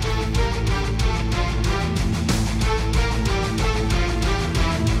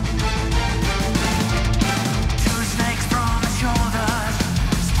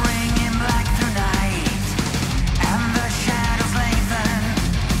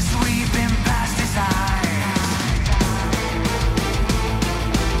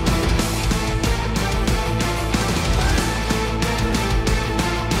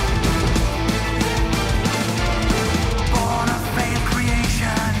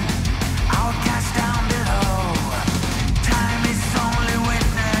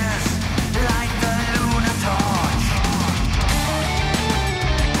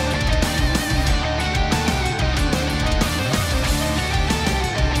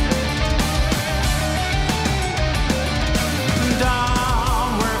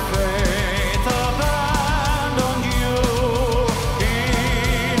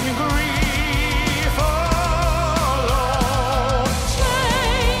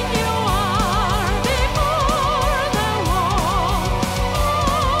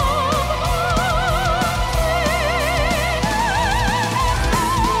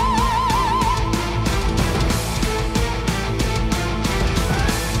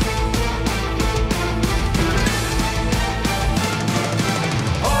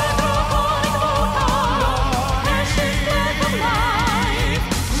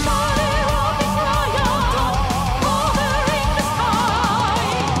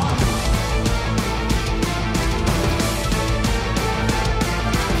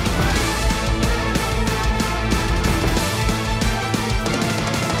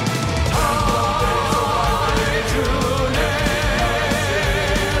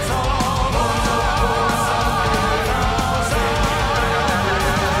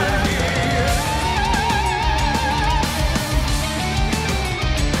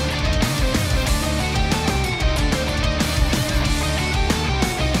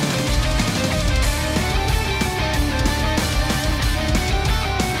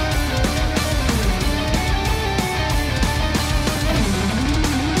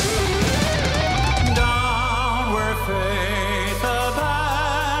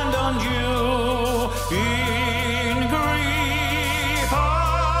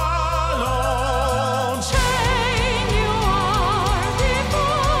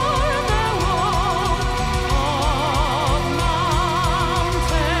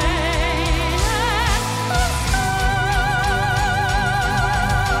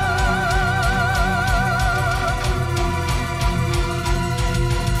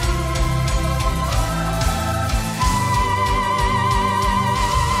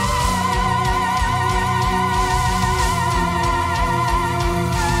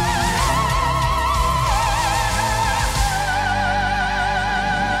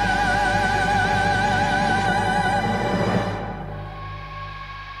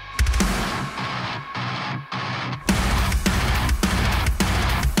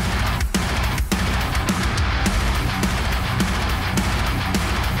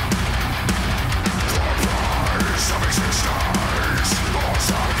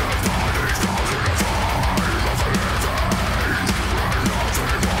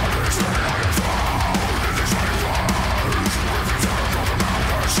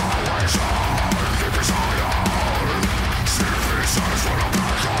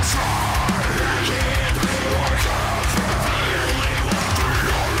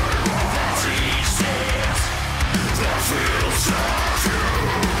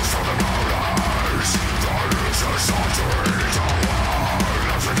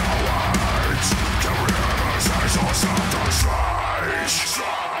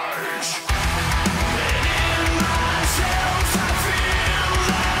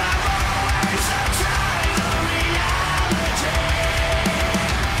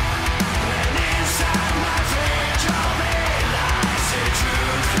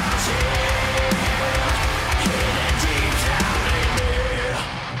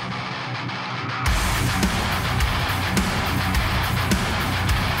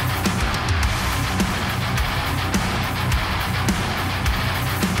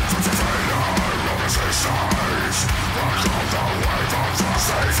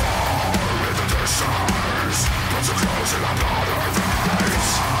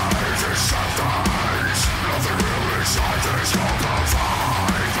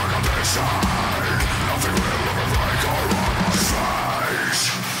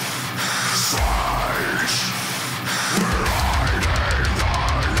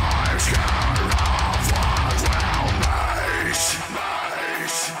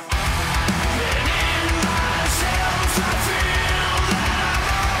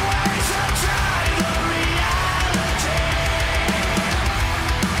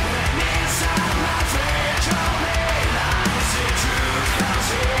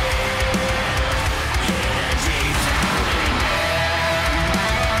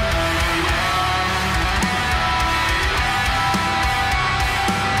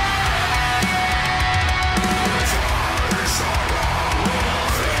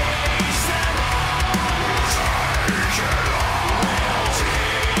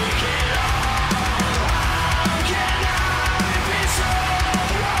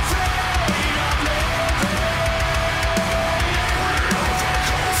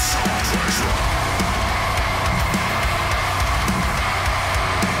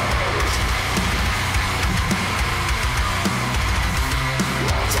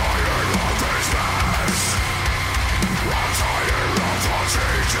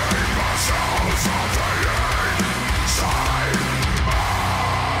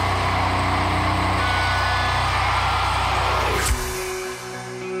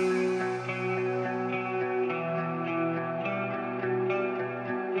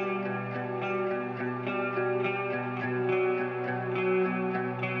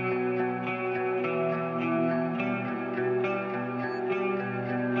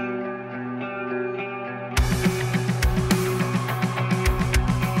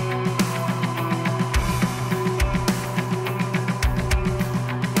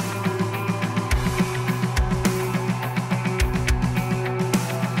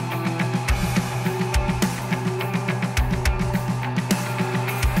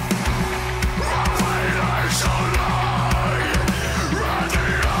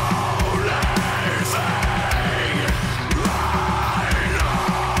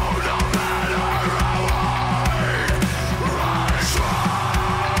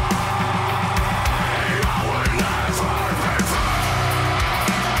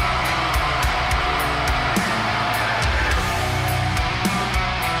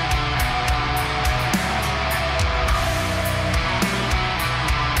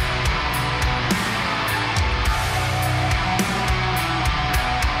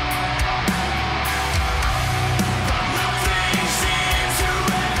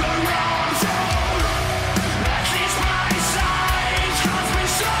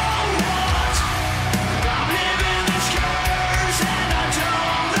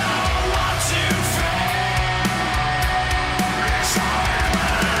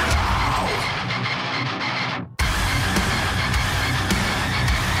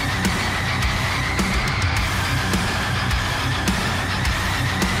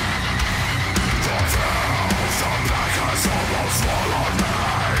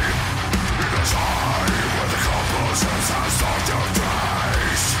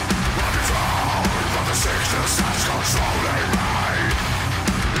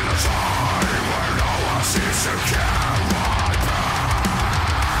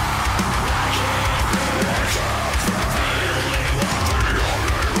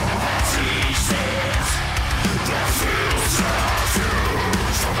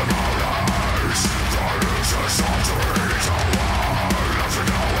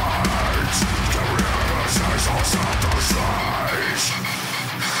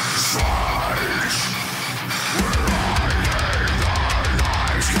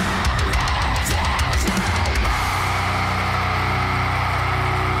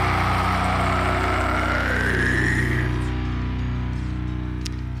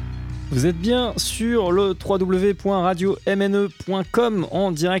 Vous êtes bien sur le www.radiomne.com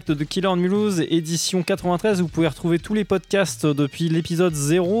en direct de Killer on Mulhouse, édition 93. Vous pouvez retrouver tous les podcasts depuis l'épisode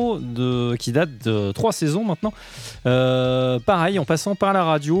 0 qui date de 3 saisons maintenant. Pareil, en passant par la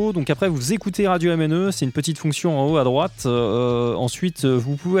radio. Donc après, vous écoutez Radio MNE, c'est une petite fonction en haut à droite. Ensuite,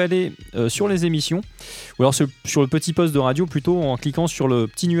 vous pouvez aller sur les émissions, ou alors sur le petit poste de radio plutôt, en cliquant sur le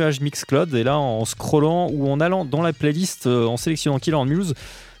petit nuage Mixcloud. Et là, en scrollant ou en allant dans la playlist, en sélectionnant Killer on Mulhouse,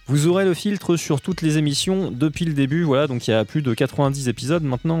 vous aurez le filtre sur toutes les émissions depuis le début. Voilà, donc il y a plus de 90 épisodes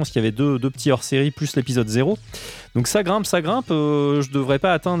maintenant, parce qu'il y avait deux petits hors-série plus l'épisode 0. Donc ça grimpe. Je devrais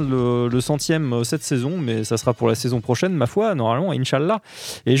pas atteindre le 100e cette saison, mais ça sera pour la saison prochaine, ma foi, normalement, Inch'Allah.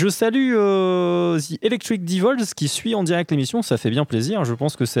 Et je salue The Electric Devils qui suit en direct l'émission, ça fait bien plaisir. Je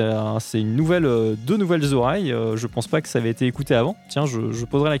pense que c'est une deux nouvelles oreilles. Je pense pas que ça avait été écouté avant. Tiens, je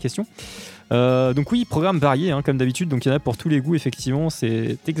poserai la question. Donc oui, programme varié comme d'habitude, donc il y en a pour tous les goûts, effectivement,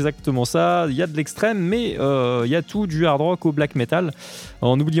 c'est exactement ça. Il y a de l'extrême, mais il y a tout, du hard rock au black metal,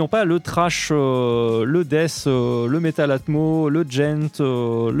 en n'oubliant pas le thrash, le death, le metal atmo, le gent,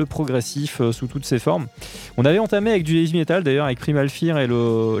 le progressif sous toutes ses formes. On avait entamé avec du heavy metal d'ailleurs, avec Primal Fear et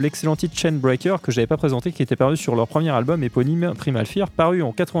l'excellent titre Chainbreaker que j'avais pas présenté, qui était paru sur leur premier album éponyme Primal Fear, paru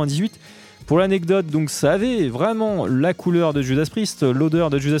en 98. Pour l'anecdote, donc ça avait vraiment la couleur de Judas Priest,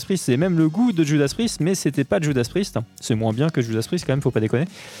 l'odeur de Judas Priest et même le goût de Judas Priest, mais c'était pas de Judas Priest. C'est moins bien que Judas Priest quand même, faut pas déconner.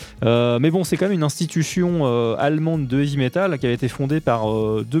 Mais bon, c'est quand même une institution allemande de heavy metal qui avait été fondée par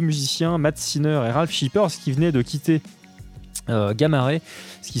deux musiciens, Matt Sinner et Ralf Scheepers, qui venaient de quitter Gamma Ray,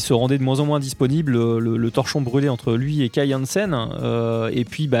 ce qui se rendait de moins en moins disponible, le torchon brûlé entre lui et Kai Hansen, et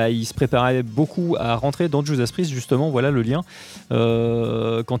puis il se préparait beaucoup à rentrer dans Judas Priest, justement, voilà le lien.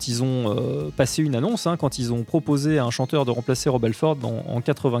 Quand ils ont passé une annonce, quand ils ont proposé à un chanteur de remplacer Rob Halford en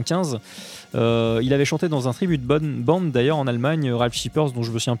 95, il avait chanté dans un tribute band d'ailleurs en Allemagne, Ralf Scheepers, dont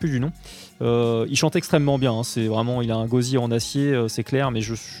je me souviens plus du nom. Il chante extrêmement bien, c'est vraiment, il a un gosier en acier, c'est clair, mais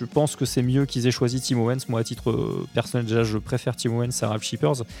je pense que c'est mieux qu'ils aient choisi Tim Owens. Moi, à titre personnel, déjà, je préfère Tim Owens à Ralf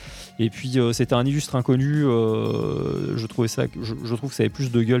Scheepers. Et puis c'était un illustre inconnu. Je trouve que ça avait plus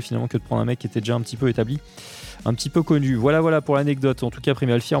de gueule finalement que de prendre un mec qui était déjà un petit peu établi, un petit peu connu. Voilà pour l'anecdote. En tout cas,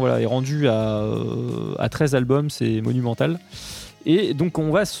 Primal Fear est rendu à 13 albums, c'est monumental. Et donc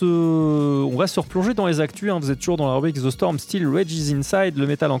on va se replonger dans les actus, Vous êtes toujours dans la rubrique The Storm Still Rages Inside. Le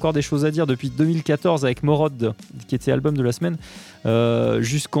métal, encore des choses à dire depuis 2014 avec Morod, qui était album de la semaine,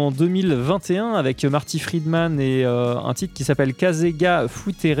 jusqu'en 2021 avec Marty Friedman et un titre qui s'appelle Kazega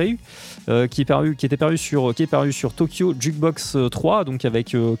Futereu, qui est paru sur Tokyo Jukebox 3, donc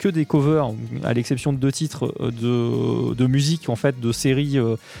avec que des covers, à l'exception de 2 titres de musique, en fait, de séries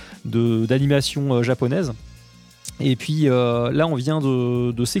d'animation japonaise. Et puis là on vient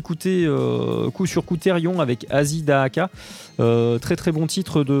de s'écouter coup sur coup Therion avec Azi Dahaka, très très bon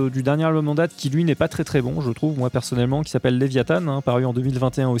titre du dernier album en date, qui lui n'est pas très très bon, je trouve, moi personnellement, qui s'appelle Léviathan, paru en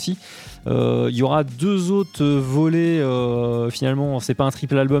 2021 aussi. Il y aura 2 autres volets, finalement c'est pas un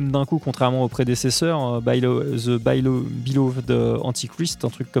triple album d'un coup, contrairement aux prédécesseurs, The Beloved Antichrist, un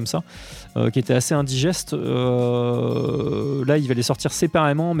truc comme ça, qui était assez indigeste. Là il va les sortir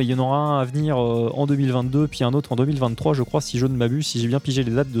séparément, mais il y en aura un à venir en 2022, puis un autre en 2023 je crois, si je ne m'abuse, si j'ai bien pigé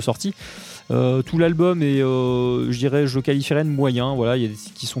les dates de sortie. Tout l'album est, je le qualifierais de moyen. Voilà, il y a des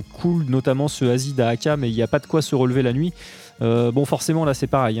qui sont cool, notamment ce Azi Dahaka, mais il n'y a pas de quoi se relever la nuit. Bon, forcément là c'est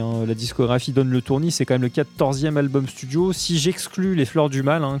pareil, la discographie donne le tournis, c'est quand même le 14e album studio. Si j'exclus Les Fleurs du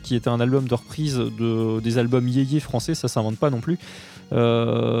Mal, qui était un album de reprise des albums yéyé français, ça s'invente pas non plus.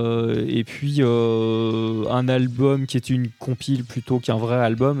 Et puis un album qui est une compile plutôt qu'un vrai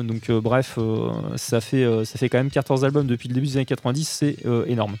album, donc bref, ça fait quand même 14 albums depuis le début des années 90, c'est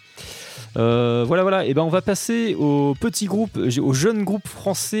énorme. Voilà. Et ben on va passer au petit groupe, au jeune groupe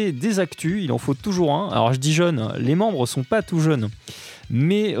français des actus. Il en faut toujours un. Alors je dis jeune, les membres sont pas tout jeunes,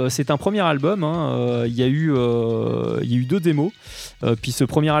 mais c'est un premier album. Il y a eu 2 démos. Puis ce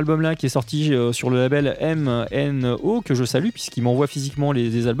premier album-là qui est sorti sur le label MNO, que je salue, puisqu'il m'envoie physiquement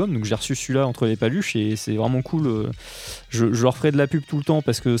des albums. Donc j'ai reçu celui-là entre les paluches et c'est vraiment cool. Je leur ferai de la pub tout le temps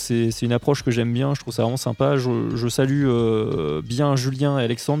parce que c'est une approche que j'aime bien. Je trouve ça vraiment sympa. Je salue bien Julien et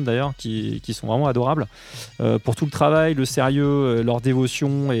Alexandre d'ailleurs, qui sont vraiment adorables pour tout le travail, le sérieux, leur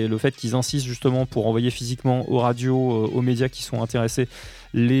dévotion et le fait qu'ils insistent justement pour envoyer physiquement aux radios, aux médias qui sont intéressés,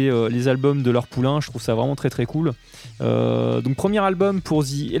 les albums de leur poulain. Je trouve ça vraiment très très cool. Donc premier album pour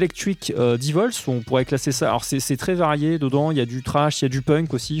The Electric Devils, on pourrait classer ça. Alors c'est très varié dedans, il y a du thrash, il y a du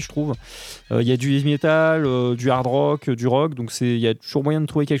punk aussi, je trouve. Il y a du heavy metal, du hard rock, du rock, donc il y a toujours moyen de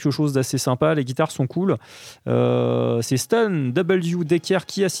trouver quelque chose d'assez sympa. Les guitares sont cool. C'est Stan W. Decker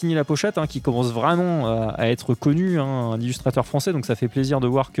qui a signé la pochette, qui commence vraiment à être connu, un illustrateur français, donc ça fait plaisir de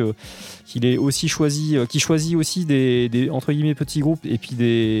voir qu'il est aussi qu'il choisit aussi des entre guillemets petits groupes et puis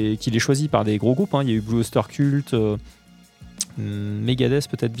qu'il est choisi par des gros groupes. Il y a eu Blue Oyster Cult, Megadeth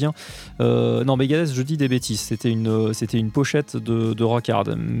peut-être bien. Non, Megadeth, je dis des bêtises. C'était une pochette de rock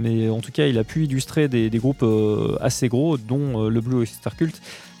hard. Mais en tout cas, il a pu illustrer des groupes assez gros, dont le Blue Oyster Cult.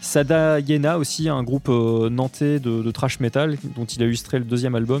 Sada Yena aussi, un groupe nantais de thrash metal, dont il a illustré le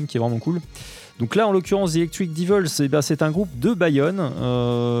deuxième album, qui est vraiment cool. Donc là, en l'occurrence, The Electric Devils, c'est un groupe de Bayonne,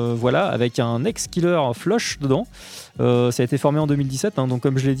 voilà, avec un ex-killer Flush dedans. Ça a été formé en 2017, donc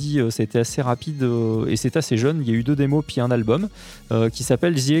comme je l'ai dit, ça a été assez rapide et c'est assez jeune. Il y a eu 2 démos puis un album qui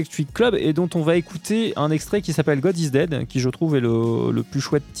s'appelle The Electric Club et dont on va écouter un extrait qui s'appelle God is Dead, qui je trouve est le plus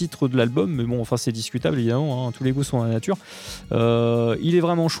chouette titre de l'album, mais bon, enfin c'est discutable évidemment, tous les goûts sont dans la nature. Il est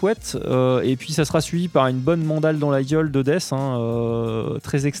vraiment chouette et puis ça sera suivi par une bonne mandale dans la gueule de Death,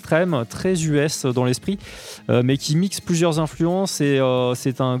 très extrême, très US dans l'esprit, mais qui mixe plusieurs influences et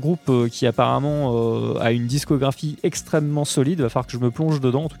c'est un groupe qui apparemment a une discographie extrêmement solide. Il va falloir que je me plonge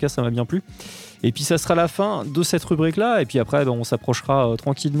dedans, en tout cas ça m'a bien plu. Et puis ça sera la fin de cette rubrique là et puis après on s'approchera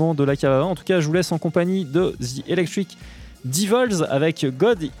tranquillement de la cave à vin. En tout cas je vous laisse en compagnie de The Electric Devils avec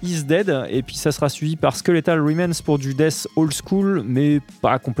God is Dead et puis ça sera suivi par Skeletal Remains pour du death old school mais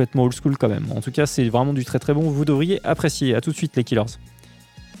pas complètement old school quand même. En tout cas c'est vraiment du très très bon, vous devriez apprécier. À tout de suite les Killers.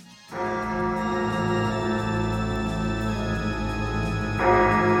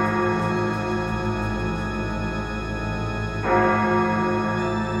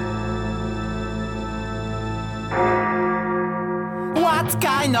 What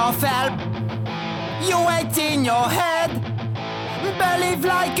kind of help you wait in your head? Believe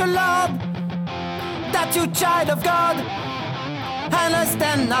like a love that you child of God.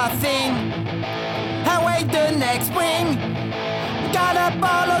 Understand nothing. Await the next spring. Gotta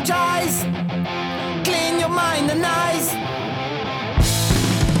apologize. Clean your mind and eyes.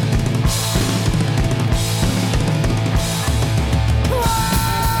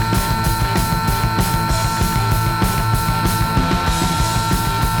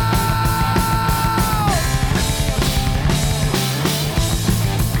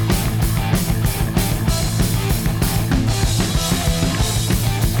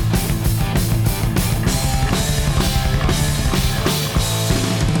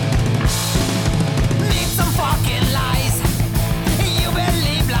 Need some fucking lies.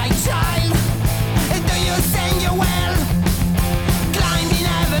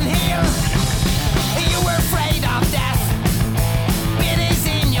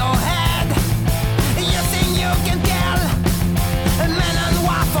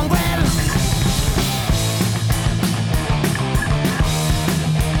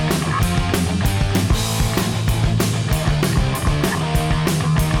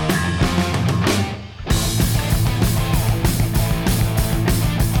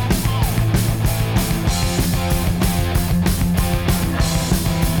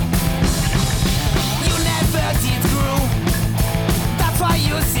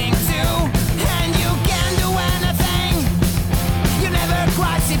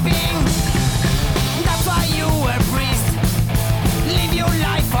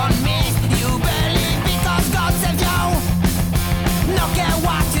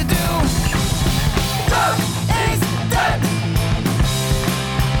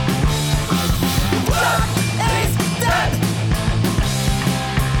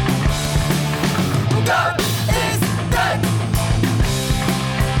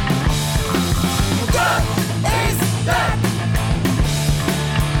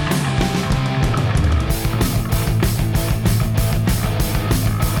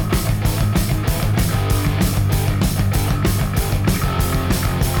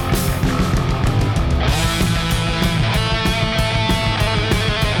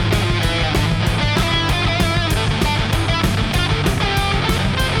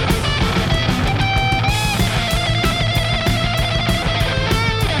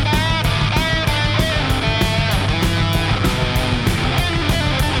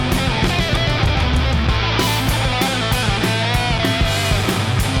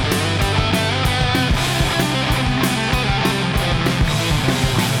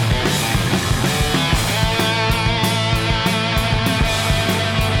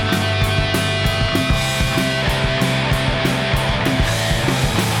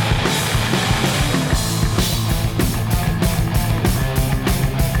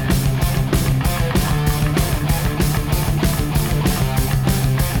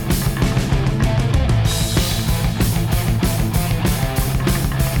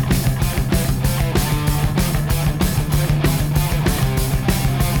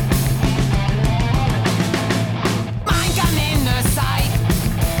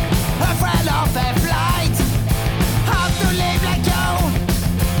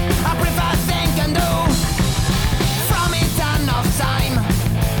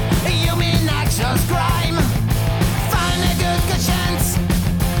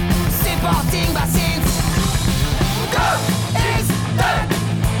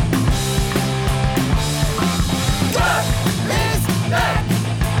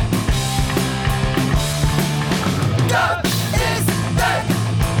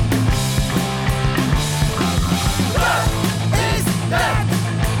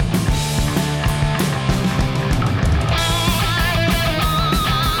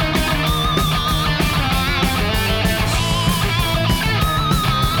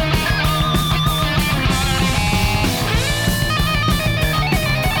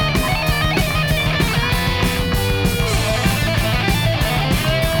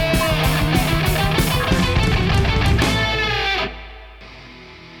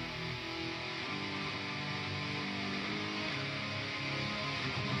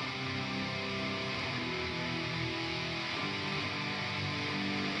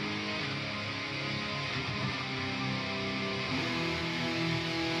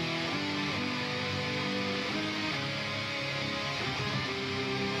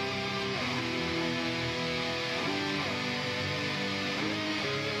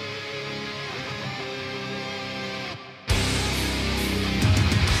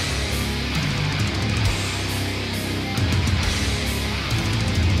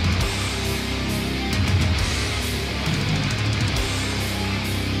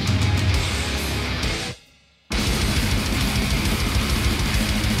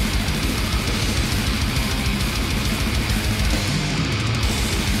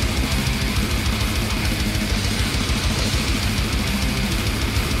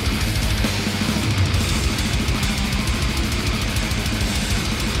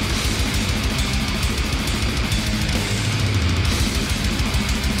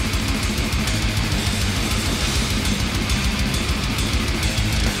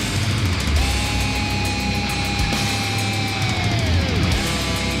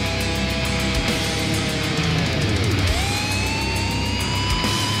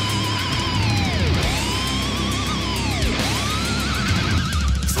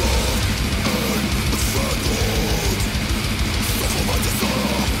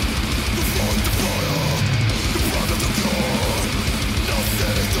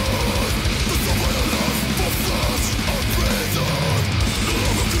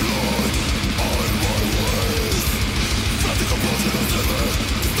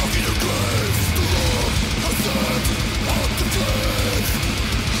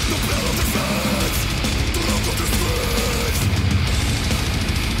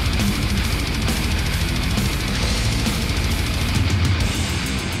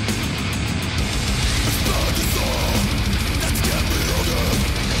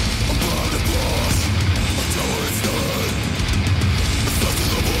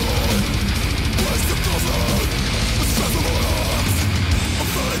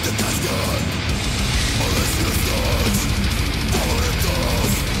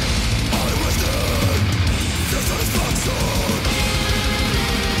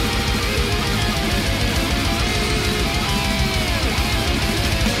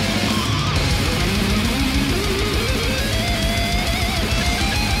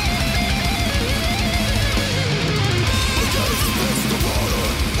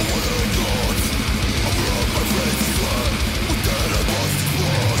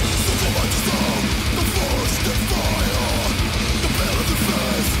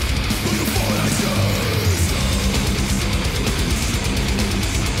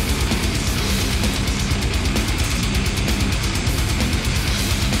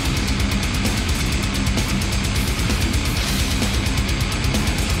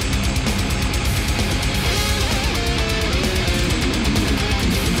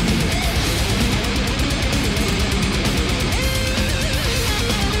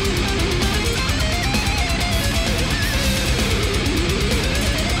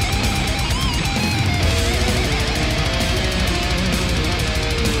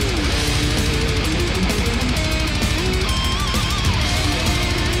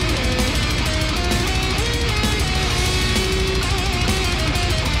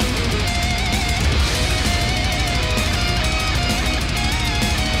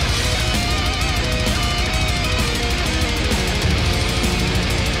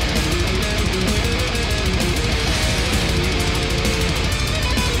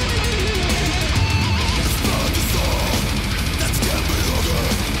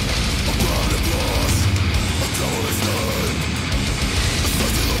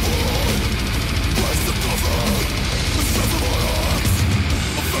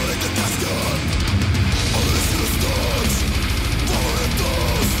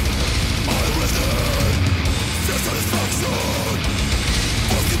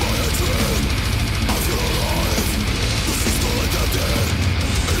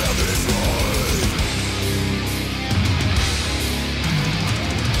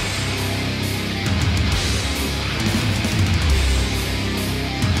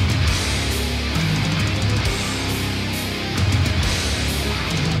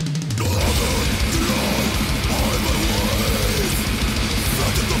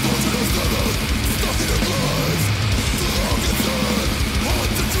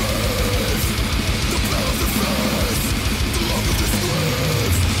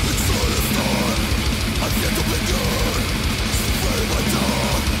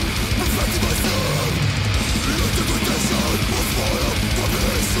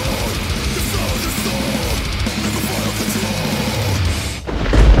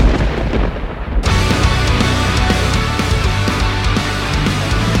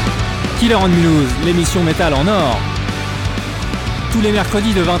 Killer on Mulhouse, l'émission métal en or. Tous les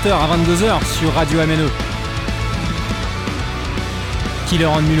mercredis de 20h à 22h sur Radio MNE. Killer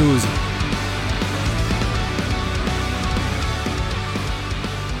on Mulhouse.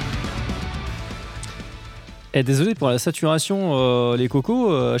 Désolé pour la saturation, les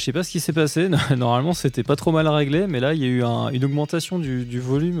cocos, je sais pas ce qui s'est passé. Normalement, c'était pas trop mal réglé, mais là, il y a eu une augmentation du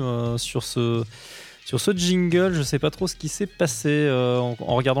volume sur ce jingle. Je sais pas trop ce qui s'est passé.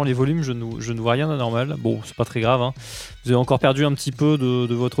 En regardant les volumes, je ne vois rien d'anormal. Bon, c'est pas très grave. Hein. Vous avez encore perdu un petit peu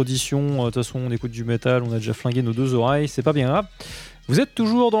de votre audition. De toute façon, on écoute du métal, on a déjà flingué nos deux oreilles. C'est pas bien grave. Vous êtes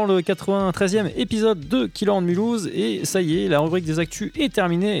toujours dans le 93e épisode de Killer on Mulhouse et ça y est, la rubrique des actus est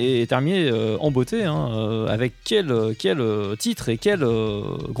terminée en beauté avec quel titre et quel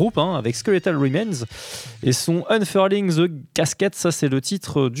groupe avec Skeletal Remains et son Unfurling the Casket. Ça c'est le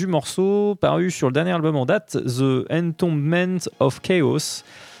titre du morceau paru sur le dernier album en date, The Entombment of Chaos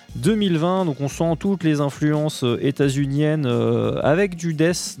 2020. Donc on sent toutes les influences états-uniennes avec du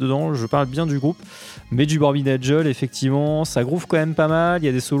death dedans, je parle bien du groupe, mais du Morbid Angel, effectivement, ça groove quand même pas mal, il y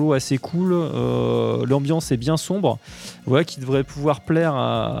a des solos assez cool, l'ambiance est bien sombre, voilà, qui devrait pouvoir plaire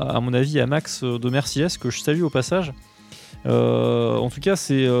à mon avis à Max de Merciless, que je salue au passage. En tout cas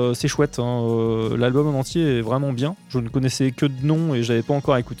c'est chouette, l'album en entier est vraiment bien. Je ne connaissais que de nom et j'avais pas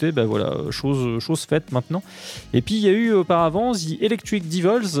encore écouté, voilà, chose faite maintenant. Et puis il y a eu auparavant The Electric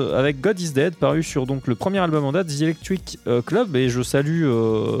Devils avec God is Dead, paru sur donc le premier album en date, The Electric Club, et je salue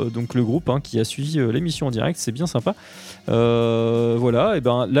donc le groupe qui a suivi l'émission en direct, c'est bien sympa. Voilà, et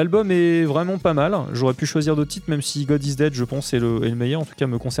l'album est vraiment pas mal. J'aurais pu choisir d'autres titres, même si God is Dead je pense est le meilleur, en tout cas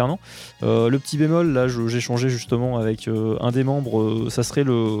me concernant. Le petit bémol là, j'ai changé justement avec un des membres, ça serait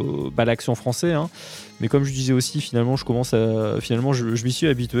l'accent français, mais comme je disais aussi, finalement je m'y suis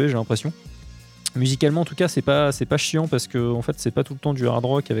habitué, j'ai l'impression. Musicalement en tout cas c'est pas chiant, parce que en fait c'est pas tout le temps du hard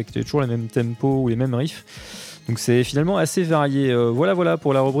rock avec toujours les mêmes tempos ou les mêmes riffs. Donc c'est finalement assez varié. Voilà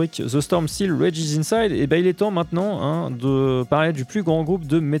pour la rubrique The Storm Still Rages Inside. Et il est temps maintenant de parler du plus grand groupe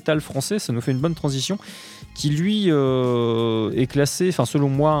de métal français. Ça nous fait une bonne transition, qui lui est classé, enfin selon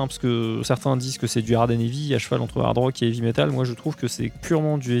moi, parce que certains disent que c'est du hard and heavy, à cheval entre hard rock et heavy metal. Moi je trouve que c'est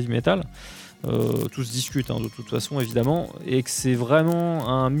purement du heavy metal. Tout se discute de toute façon évidemment, et que c'est vraiment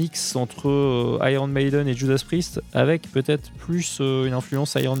un mix entre Iron Maiden et Judas Priest, avec peut-être plus une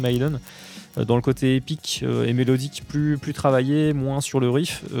influence Iron Maiden dans le côté épique et mélodique, plus travaillé, moins sur le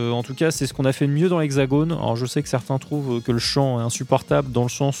riff. En tout cas c'est ce qu'on a fait de mieux dans l'Hexagone. Alors je sais que certains trouvent que le chant est insupportable, dans le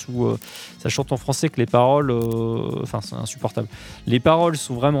sens où ça chante en français, que les paroles c'est insupportable, les paroles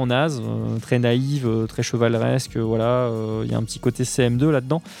sont vraiment nazes, très naïves, très chevaleresques, voilà, y a un petit côté CM2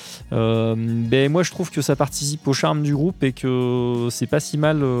 là-dedans, mais moi je trouve que ça participe au charme du groupe et que c'est pas si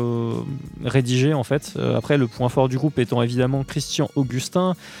mal rédigé en fait. Après le point fort du groupe étant évidemment Christian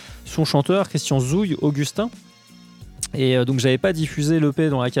Augustin, son chanteur, Christian Zouille Augustin. Et donc j'avais pas diffusé l'EP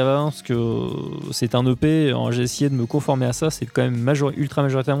dans la cave à vin, parce que c'est un EP, j'ai essayé de me conformer à ça, c'est quand même ultra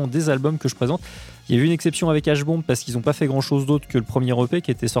majoritairement des albums que je présente. Il y a eu une exception avec H-Bomb, parce qu'ils n'ont pas fait grand chose d'autre que le premier EP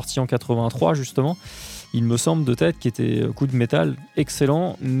qui était sorti en 83 justement, il me semble de tête, qui était coup de métal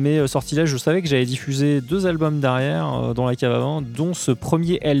excellent, mais sortilège, je savais que j'avais diffusé 2 albums derrière dans la cave à vin, dont ce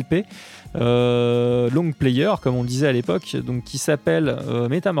premier LP, long player comme on disait à l'époque, donc qui s'appelle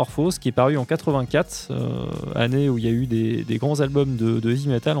Métamorphose, qui est paru en 84, année où il y a eu des grands albums de heavy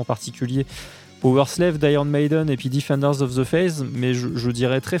metal, en particulier Power Slave d'Iron Maiden et puis Defenders of the Faith. Mais je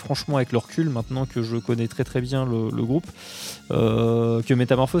dirais très franchement, avec le recul, maintenant que je connais très très bien le groupe, que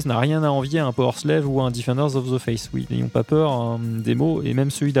Métamorphose n'a rien à envier à un Power Slave ou à un Defenders of the Faith. Oui, n'ayons pas peur des mots, et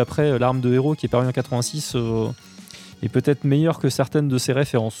même celui d'après, L'Arme de Héros, qui est paru en 86, est peut-être meilleur que certaines de ses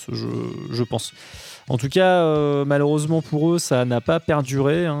références, je pense. En tout cas, malheureusement pour eux, ça n'a pas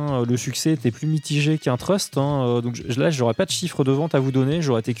perduré. Le succès était plus mitigé qu'un Trust. Donc là, j'aurais pas de chiffres de vente à vous donner.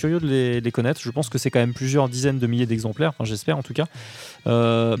 J'aurais été curieux de les connaître. Je pense que c'est quand même plusieurs dizaines de milliers d'exemplaires. Enfin, j'espère en tout cas.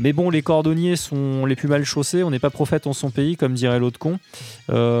 Mais bon, les cordonniers sont les plus mal chaussés. On n'est pas prophète en son pays, comme dirait l'autre con.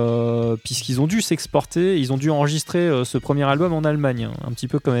 Puisqu'ils ont dû s'exporter. Ils ont dû enregistrer ce premier album en Allemagne. Un petit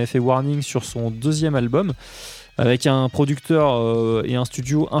peu comme avait fait Warning sur son deuxième album, avec un producteur et un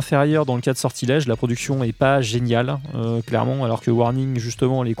studio inférieur dans le cas de Sortilège. La production est pas géniale, clairement, alors que Warning,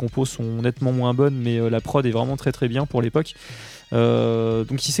 justement, les compos sont nettement moins bonnes, mais la prod est vraiment très très bien pour l'époque.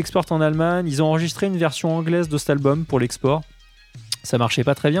 Donc ils s'exportent en Allemagne. Ils ont enregistré une version anglaise de cet album pour l'export. Ça marchait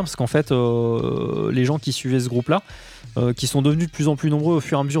pas très bien, parce qu'en fait les gens qui suivaient ce groupe là, qui sont devenus de plus en plus nombreux au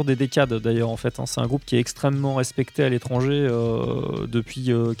fur et à mesure des décades d'ailleurs en fait. C'est un groupe qui est extrêmement respecté à l'étranger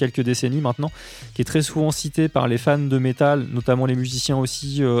depuis quelques décennies maintenant, qui est très souvent cité par les fans de métal, notamment les musiciens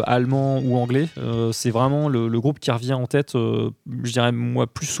aussi allemands ou anglais. C'est vraiment le groupe qui revient en tête, je dirais moi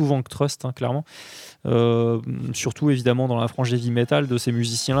plus souvent que Trust, clairement. Surtout évidemment dans la frange heavy metal de ces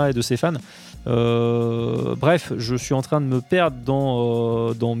musiciens-là et de ces fans. Bref, je suis en train de me perdre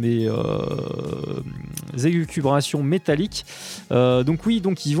dans mes élucubrations métalliques. Donc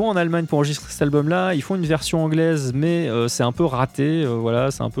ils vont en Allemagne pour enregistrer cet album-là. Ils font une version anglaise, mais c'est un peu raté. Voilà,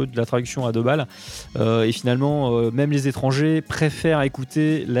 c'est un peu de la traduction à 2 balles. Et finalement, même les étrangers préfèrent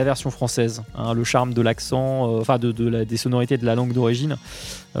écouter la version française. Le charme de l'accent, des sonorités de la langue d'origine.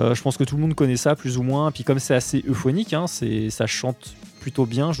 Je pense que tout le monde connaît ça plus ou moins. Puis comme c'est assez euphonique, ça chante plutôt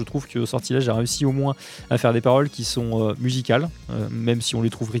bien. Je trouve que Sortilège a réussi au moins à faire des paroles qui sont musicales, même si on les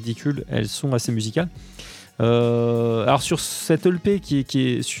trouve ridicules, elles sont assez musicales. Alors sur cette LP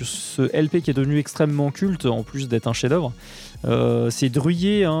sur ce LP qui est devenu extrêmement culte, en plus d'être un chef-d'œuvre, c'est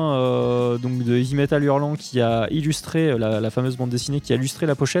Druyer, donc de Heavy Metal Hurlant, qui a illustré la fameuse bande dessinée, qui a illustré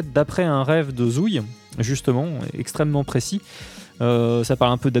la pochette d'après un rêve de Zouille, justement, extrêmement précis. Ça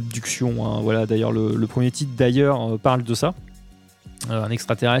parle un peu d'abduction, voilà. D'ailleurs le premier titre parle de ça. Un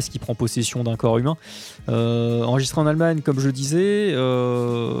extraterrestre qui prend possession d'un corps humain, enregistré en Allemagne comme je disais.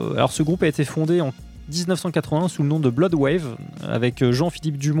 Alors ce groupe a été fondé en 1981 sous le nom de Bloodwave, avec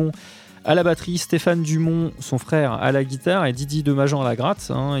Jean-Philippe Dumont à la batterie, Stéphane Dumont, son frère, à la guitare, et Didier Demajan à la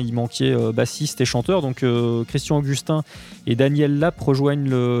gratte. Il manquait bassiste et chanteur, donc Christian Augustin et Daniel Lapp rejoignent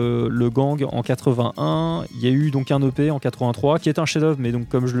le gang en 81. Il y a eu donc un EP en 83 qui est un chef-d'œuvre, mais donc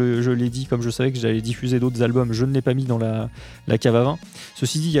comme je l'ai dit, comme je savais que j'allais diffuser d'autres albums, je ne l'ai pas mis dans la cave à vin.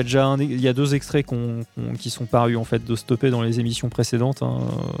 Ceci dit, il y a 2 extraits qui sont parus en fait de stopper dans les émissions précédentes,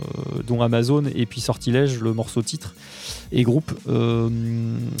 dont Amazon et puis Sortilège, le morceau titre et groupe.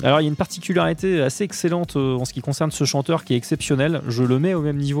 Alors il y a une particularité assez excellente en ce qui concerne ce chanteur qui est exceptionnel. Je le mets au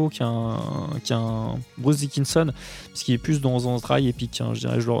même niveau qu'un Bruce Dickinson, parce qu'il est plus dans un travail épique. Je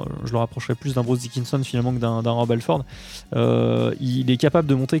dirais, je le rapprocherais plus d'un Bruce Dickinson finalement que d'un Rob Halford. Il est capable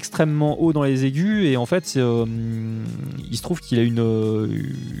de monter extrêmement haut dans les aigus, et en fait il se trouve qu'il a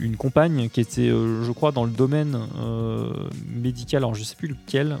une compagne qui était je crois dans le domaine médical, alors je sais plus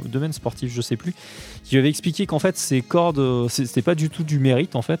lequel, domaine sportif je sais plus, qui lui avait expliqué qu'en fait ses cordes, c'était pas du tout du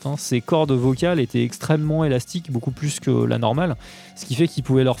mérite en fait, ses cordes vocales étaient extrêmement élastiques, beaucoup plus que la normale, ce qui fait qu'il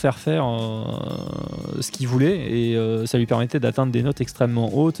pouvait leur faire ce qu'il voulait, et ça lui permettait d'atteindre des notes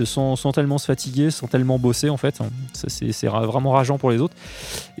extrêmement hautes sans tellement se fatiguer, sans tellement bosser en fait. C'est vraiment rageant pour les autres,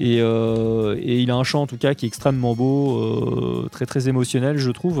 et il a un chant en tout cas qui est extrêmement beau, très très émotionnel je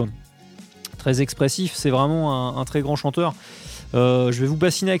trouve, très expressif. C'est vraiment un très grand chanteur. Je vais vous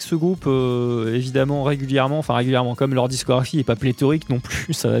bassiner avec ce groupe évidemment régulièrement, comme leur discographie n'est pas pléthorique non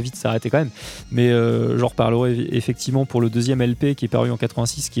plus, ça va vite s'arrêter quand même, mais j'en reparlerai effectivement pour le 2e LP qui est paru en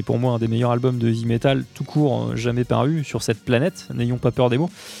 86, qui est pour moi un des meilleurs albums de heavy metal tout court jamais paru sur cette planète, n'ayons pas peur des mots.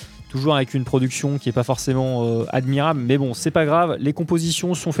 Toujours avec une production qui n'est pas forcément admirable, mais bon, c'est pas grave, les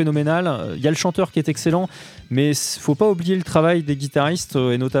compositions sont phénoménales, il y a le chanteur qui est excellent, mais il faut pas oublier le travail des guitaristes,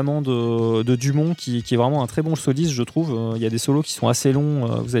 et notamment de Dumont, qui est vraiment un très bon soliste, je trouve. Il y a des solos qui sont assez longs,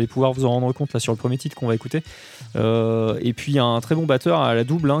 vous allez pouvoir vous en rendre compte là sur le premier titre qu'on va écouter. Et puis il y a un très bon batteur à la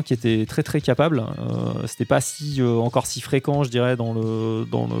double, qui était très très capable. C'était pas encore si fréquent, je dirais, dans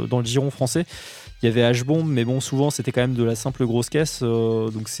le giron français. Il y avait H-Bomb, mais bon, souvent c'était quand même de la simple grosse caisse,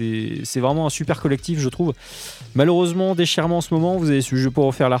 donc c'est vraiment un super collectif, je trouve. Malheureusement, déchirement en ce moment, je vais pas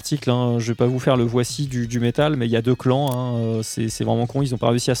refaire l'article, je vais pas vous faire le voici du métal, mais il y a 2 clans, c'est vraiment con, ils ont pas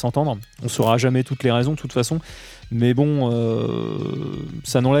réussi à s'entendre. On saura jamais toutes les raisons de toute façon, mais bon,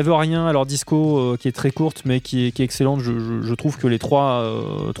 ça n'enlève rien à leur disco qui est très courte, mais qui est excellente. Je trouve que les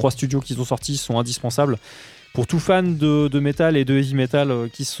 3 studios qu'ils ont sortis sont indispensables pour tout fan de métal et de heavy metal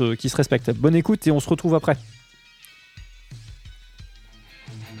qui se respecte. Bonne écoute et on se retrouve après.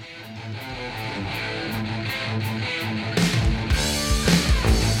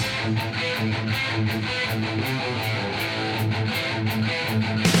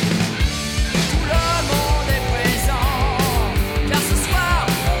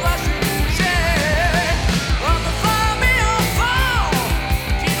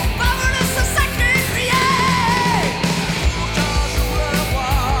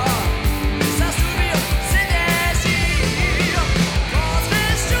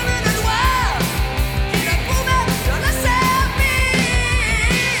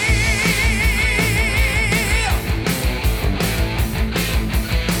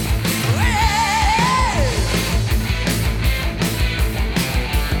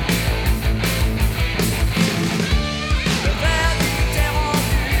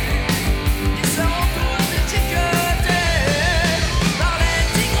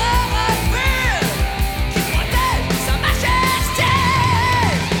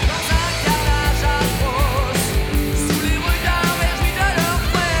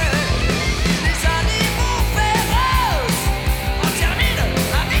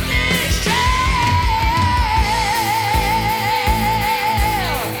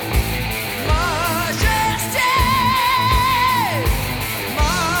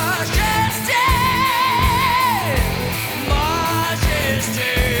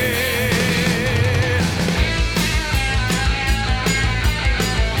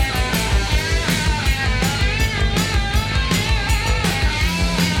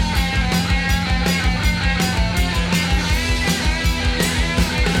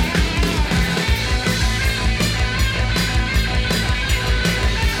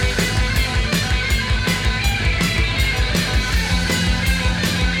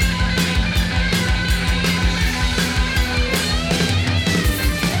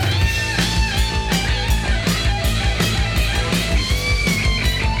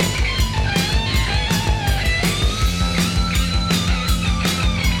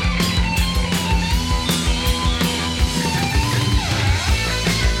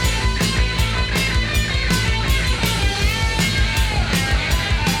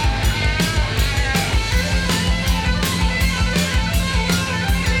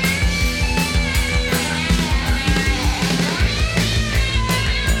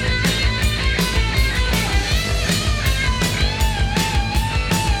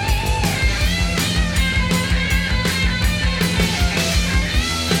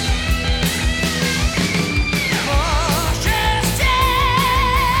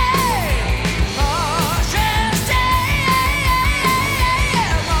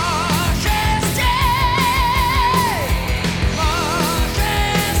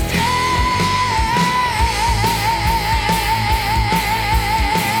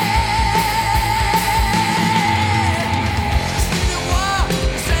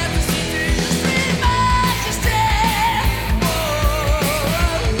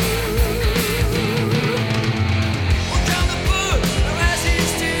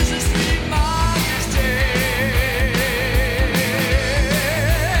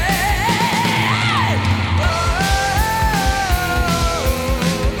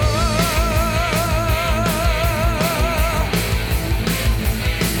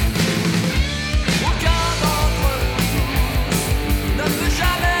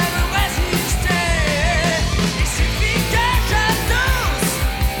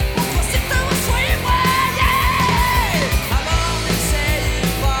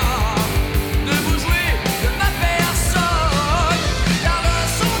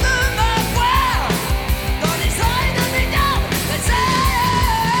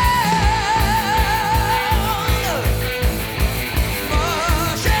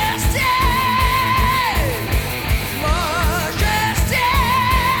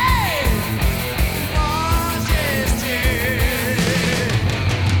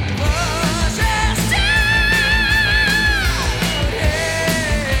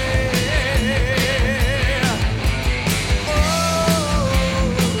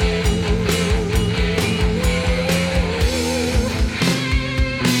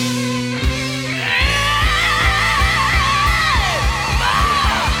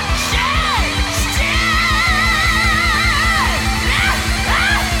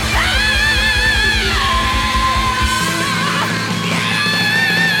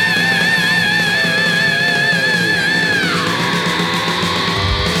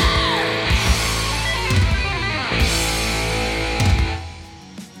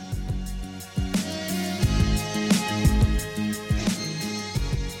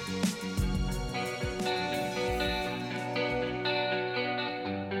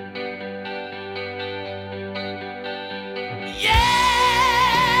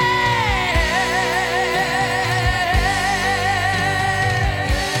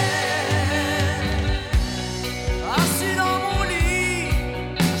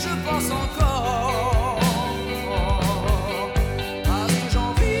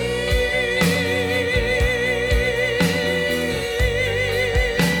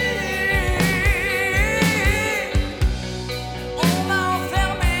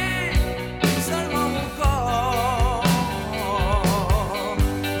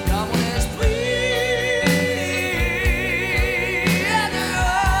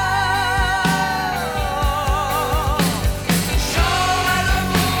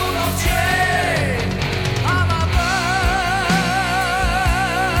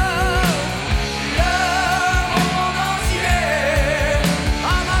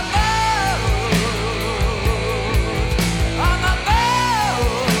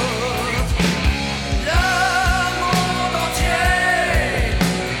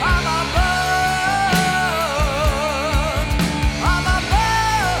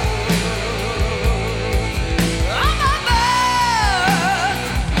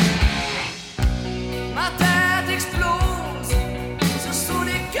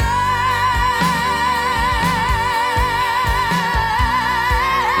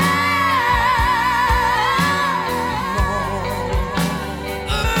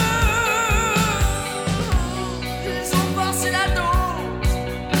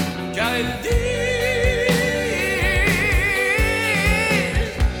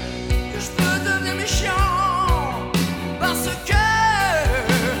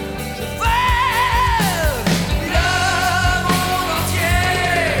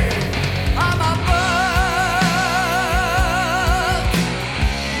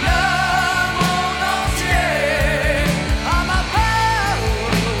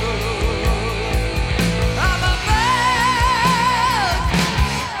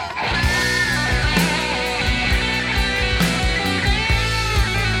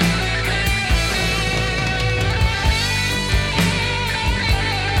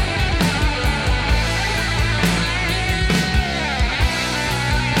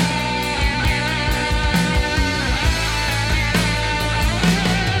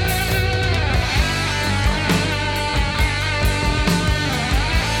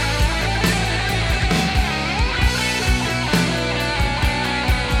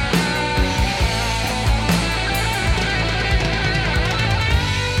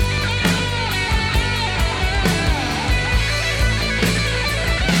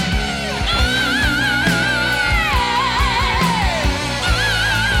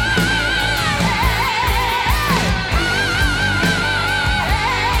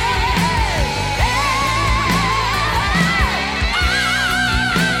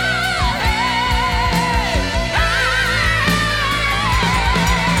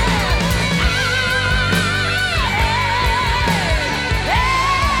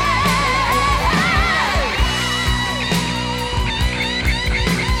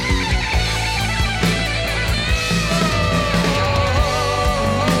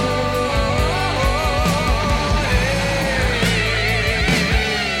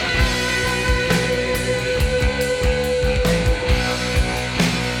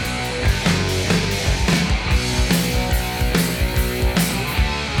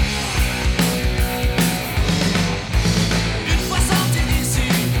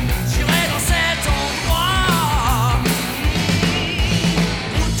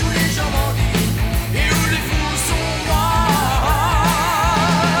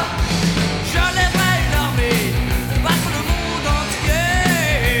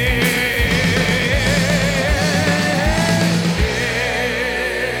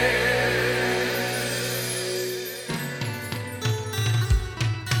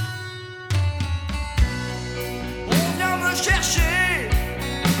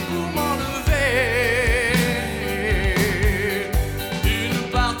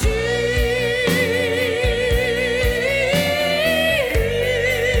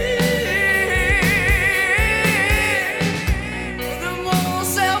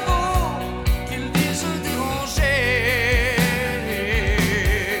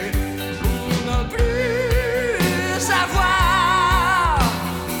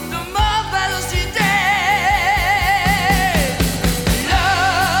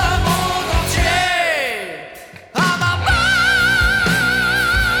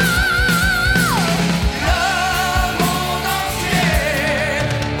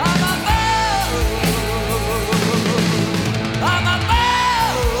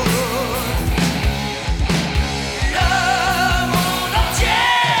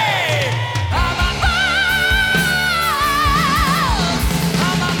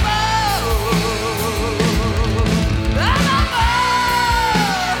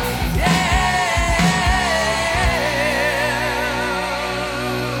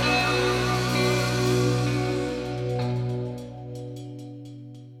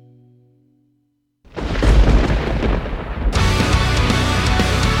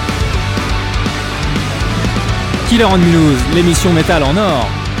 Killer on Mulhouse, l'émission métal en or.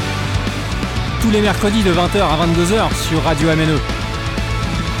 Tous les mercredis de 20h à 22h sur Radio MNE.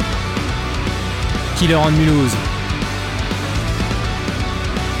 Killer on Mulhouse.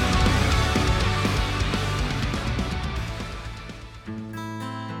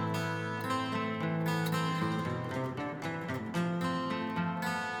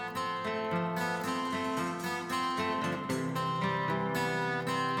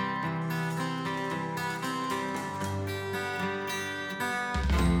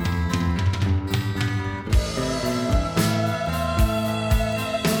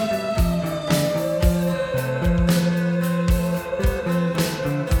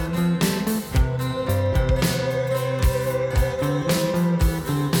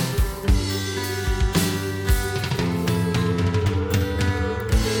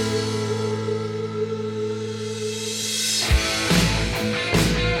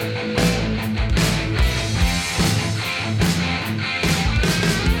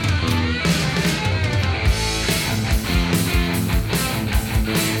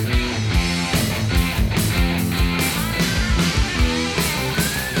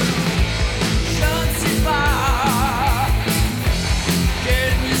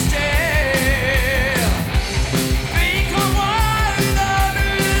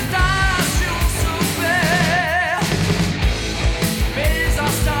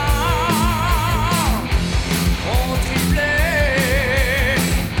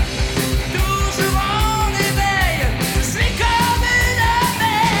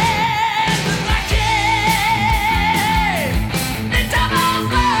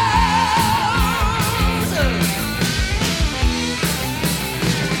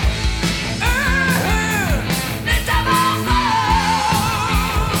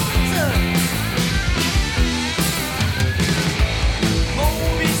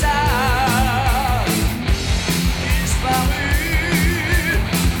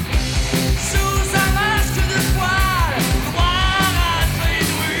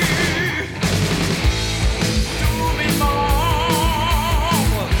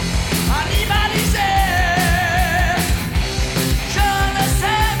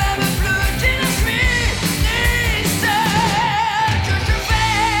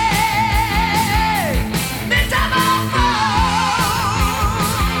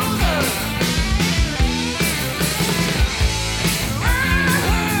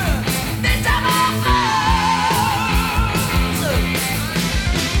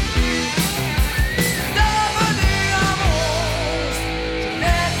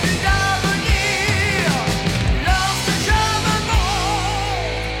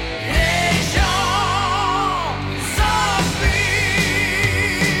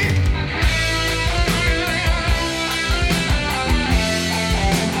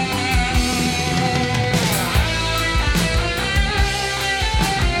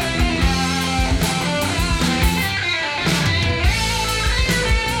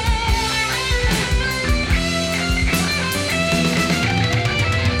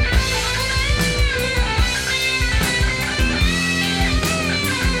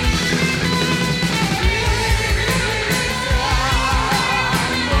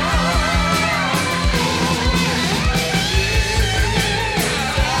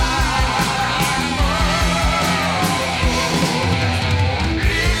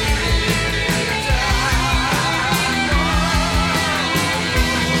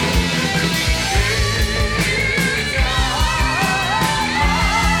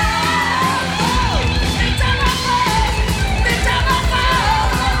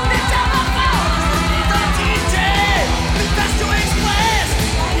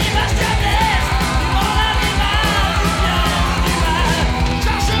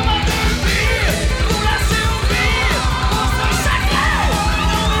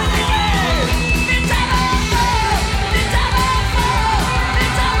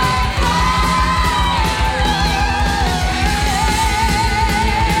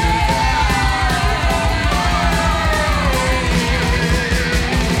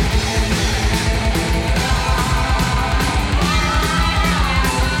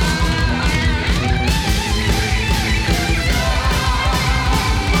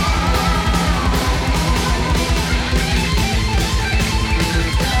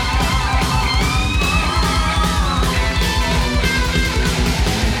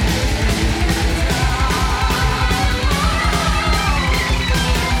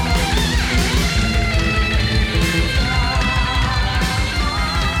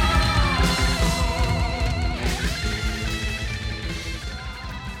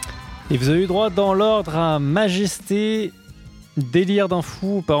 Et vous avez eu droit dans l'ordre à Majesté, Délire d'un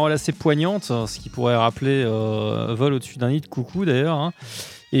fou, paroles assez poignantes, ce qui pourrait rappeler Vol au-dessus d'un nid de coucou d'ailleurs. Hein.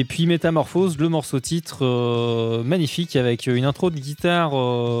 Et puis Métamorphose, le morceau titre magnifique avec une intro de guitare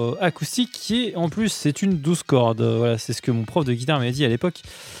acoustique qui est en plus c'est une 12 cordes. Voilà, c'est ce que mon prof de guitare m'avait dit à l'époque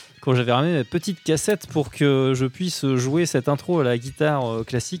quand j'avais ramené ma petite cassette pour que je puisse jouer cette intro à la guitare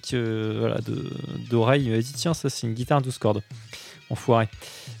classique d'oreille. Il m'avait dit tiens, ça c'est une guitare 12 cordes. Enfoiré.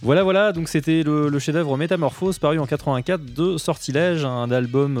 Voilà, donc c'était le chef-d'œuvre Métamorphose paru en 84 de Sortilège, un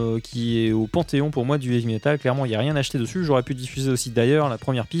album qui est au panthéon pour moi du heavy metal. Clairement, il n'y a rien acheté dessus. J'aurais pu diffuser aussi d'ailleurs la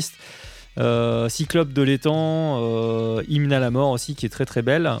première piste. Cyclope de l'étang, Hymne à la mort aussi qui est très très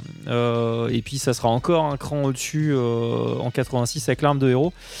belle. Et puis ça sera encore un cran au-dessus en 86 avec L'Arme de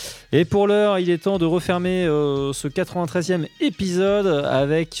héros. Et pour l'heure, il est temps de refermer ce 93e épisode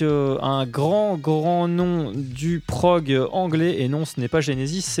avec un grand nom du prog anglais. Et non, ce n'est pas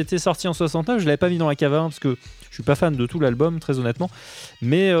Genesis, c'était sorti en 69, je ne l'avais pas mis dans la cave parce que je suis pas fan de tout l'album, très honnêtement.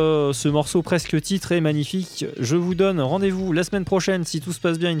 Mais ce morceau presque titre est magnifique. Je vous donne rendez-vous la semaine prochaine si tout se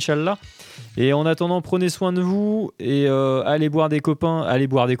passe bien, Inch'Allah. Et en attendant, prenez soin de vous et allez boire des copains.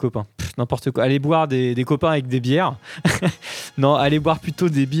 N'importe quoi. Allez boire des copains avec des bières. Non, allez boire plutôt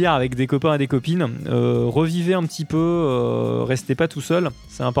des bières avec des copains et des copines. Revivez un petit peu. Restez pas tout seul,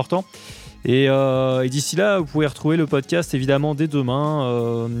 c'est important. Et d'ici là, vous pouvez retrouver le podcast évidemment dès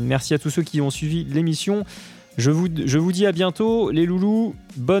demain. Merci à tous ceux qui ont suivi l'émission. Je vous dis à bientôt, les loulous.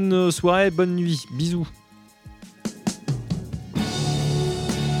 Bonne soirée, bonne nuit. Bisous.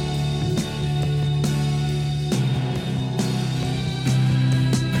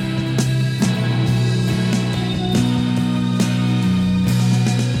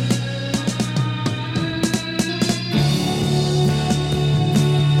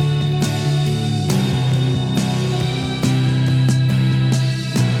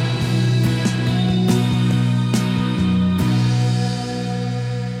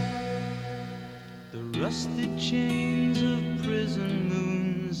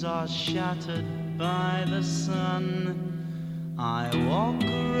 Shattered by the sun, I walk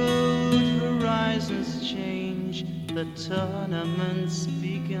a road, horizons change, the tournament's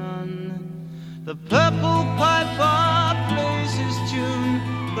begun. The purple piper plays his tune,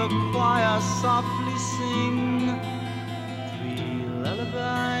 the choir softly sing. 3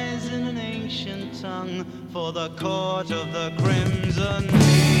 lullabies in an ancient tongue for the court of the crimson.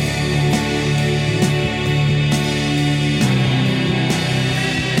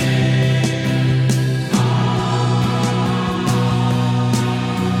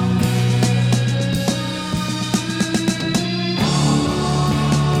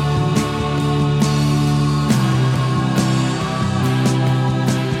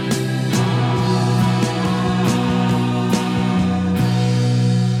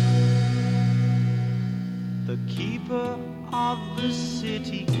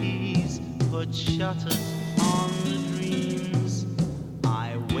 Shutters on the dreams.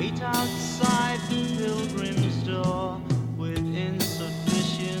 I wait outside the pilgrim's door with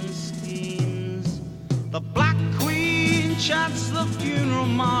insufficient schemes. The Black Queen chants the funeral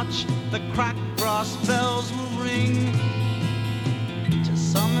march, the cracked brass bells will ring to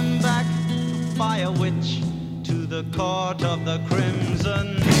summon back the fire witch to the court of the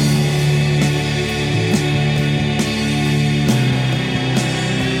crimson.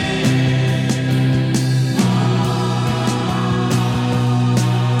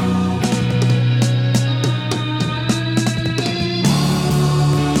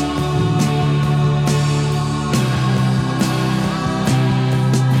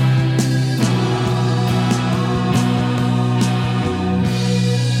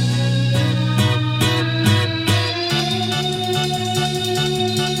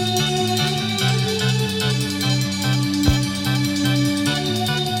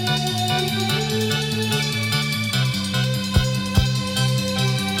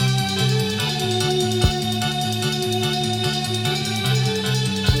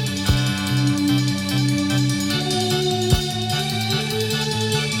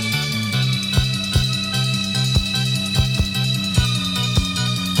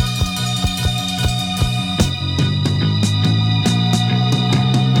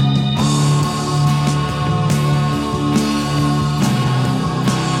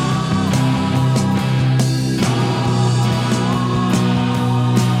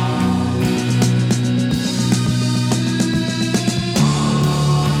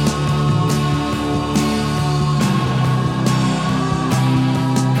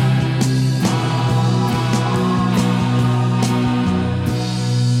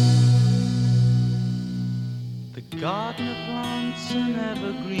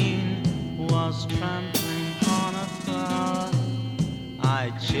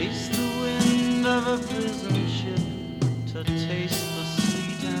 chase the wind of a prison ship to taste the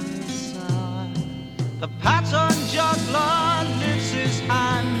sweet and sour. The pattern juggler lifts his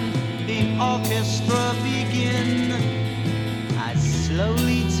hand, the orchestra begin. As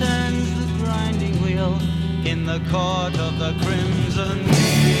slowly turns the grinding wheel in the court of the crimson.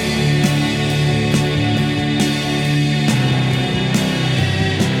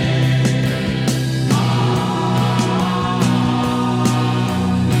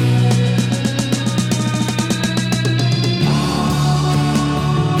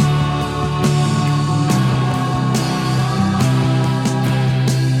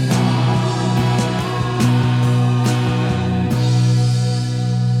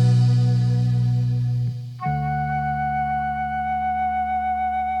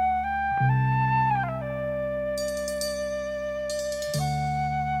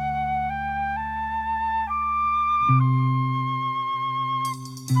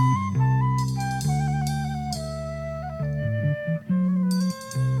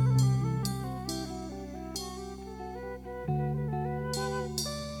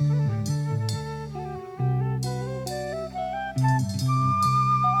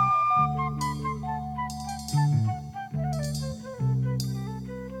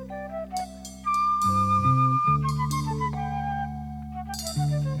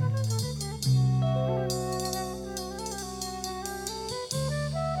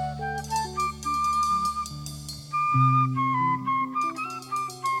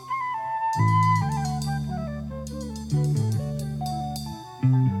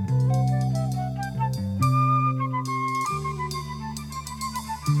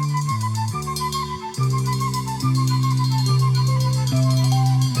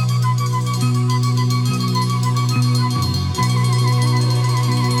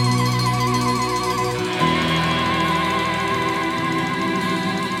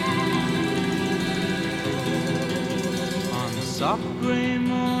 Soft grey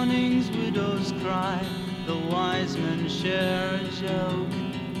mornings widows cry, the wise men share a joke.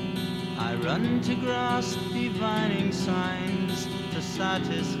 I run to grasp divining signs to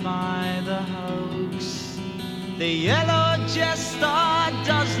satisfy the hoax. The yellow jester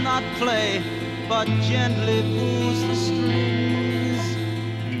does not play, but gently pulls the strings.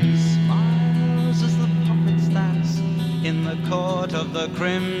 He smiles as the puppets dance in the court of the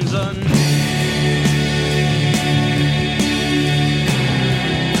crimson.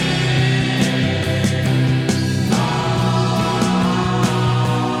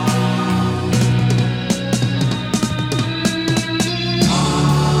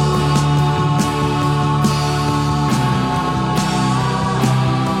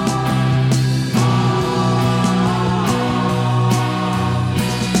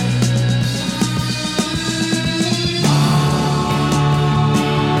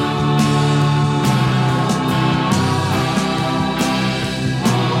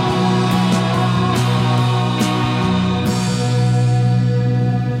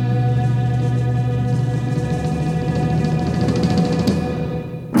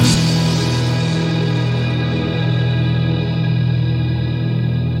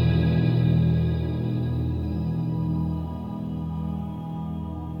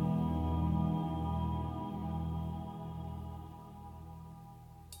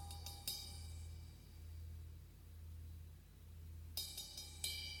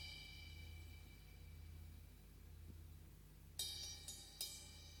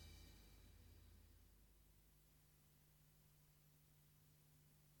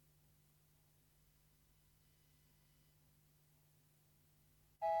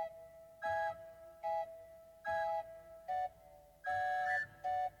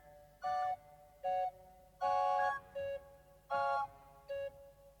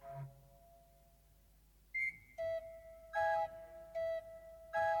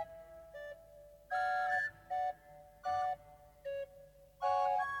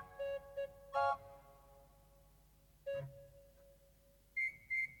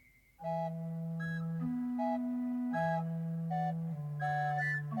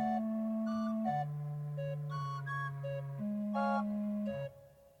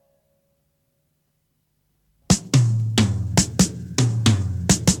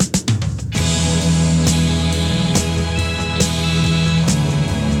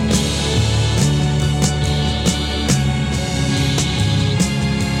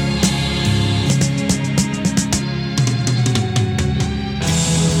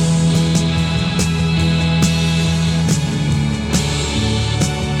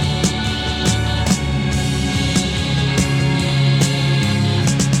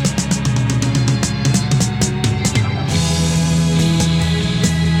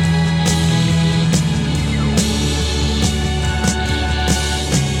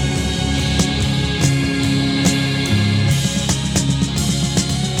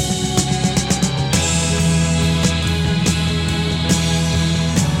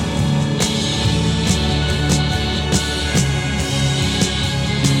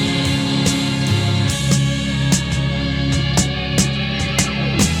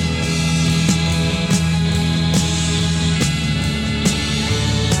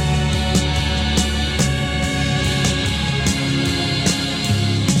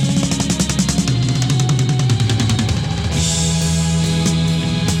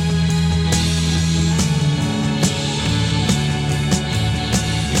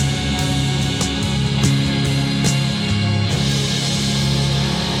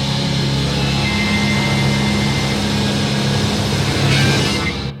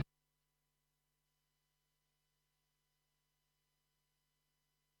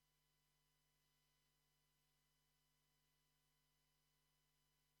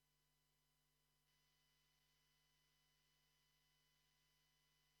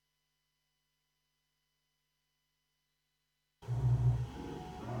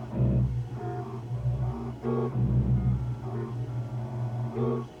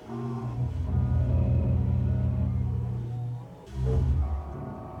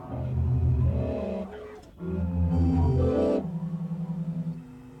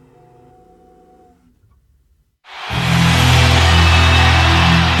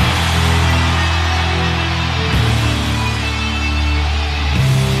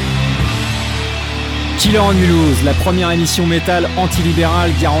 Killer on Mulhouse, la première émission métal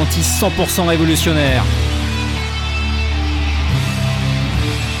antilibérale garantie 100% révolutionnaire.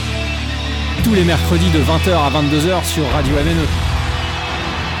 Tous les mercredis de 20h à 22h sur Radio MNE.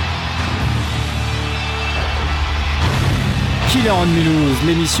 Killer on Mulhouse,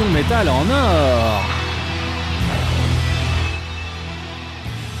 l'émission métal en or.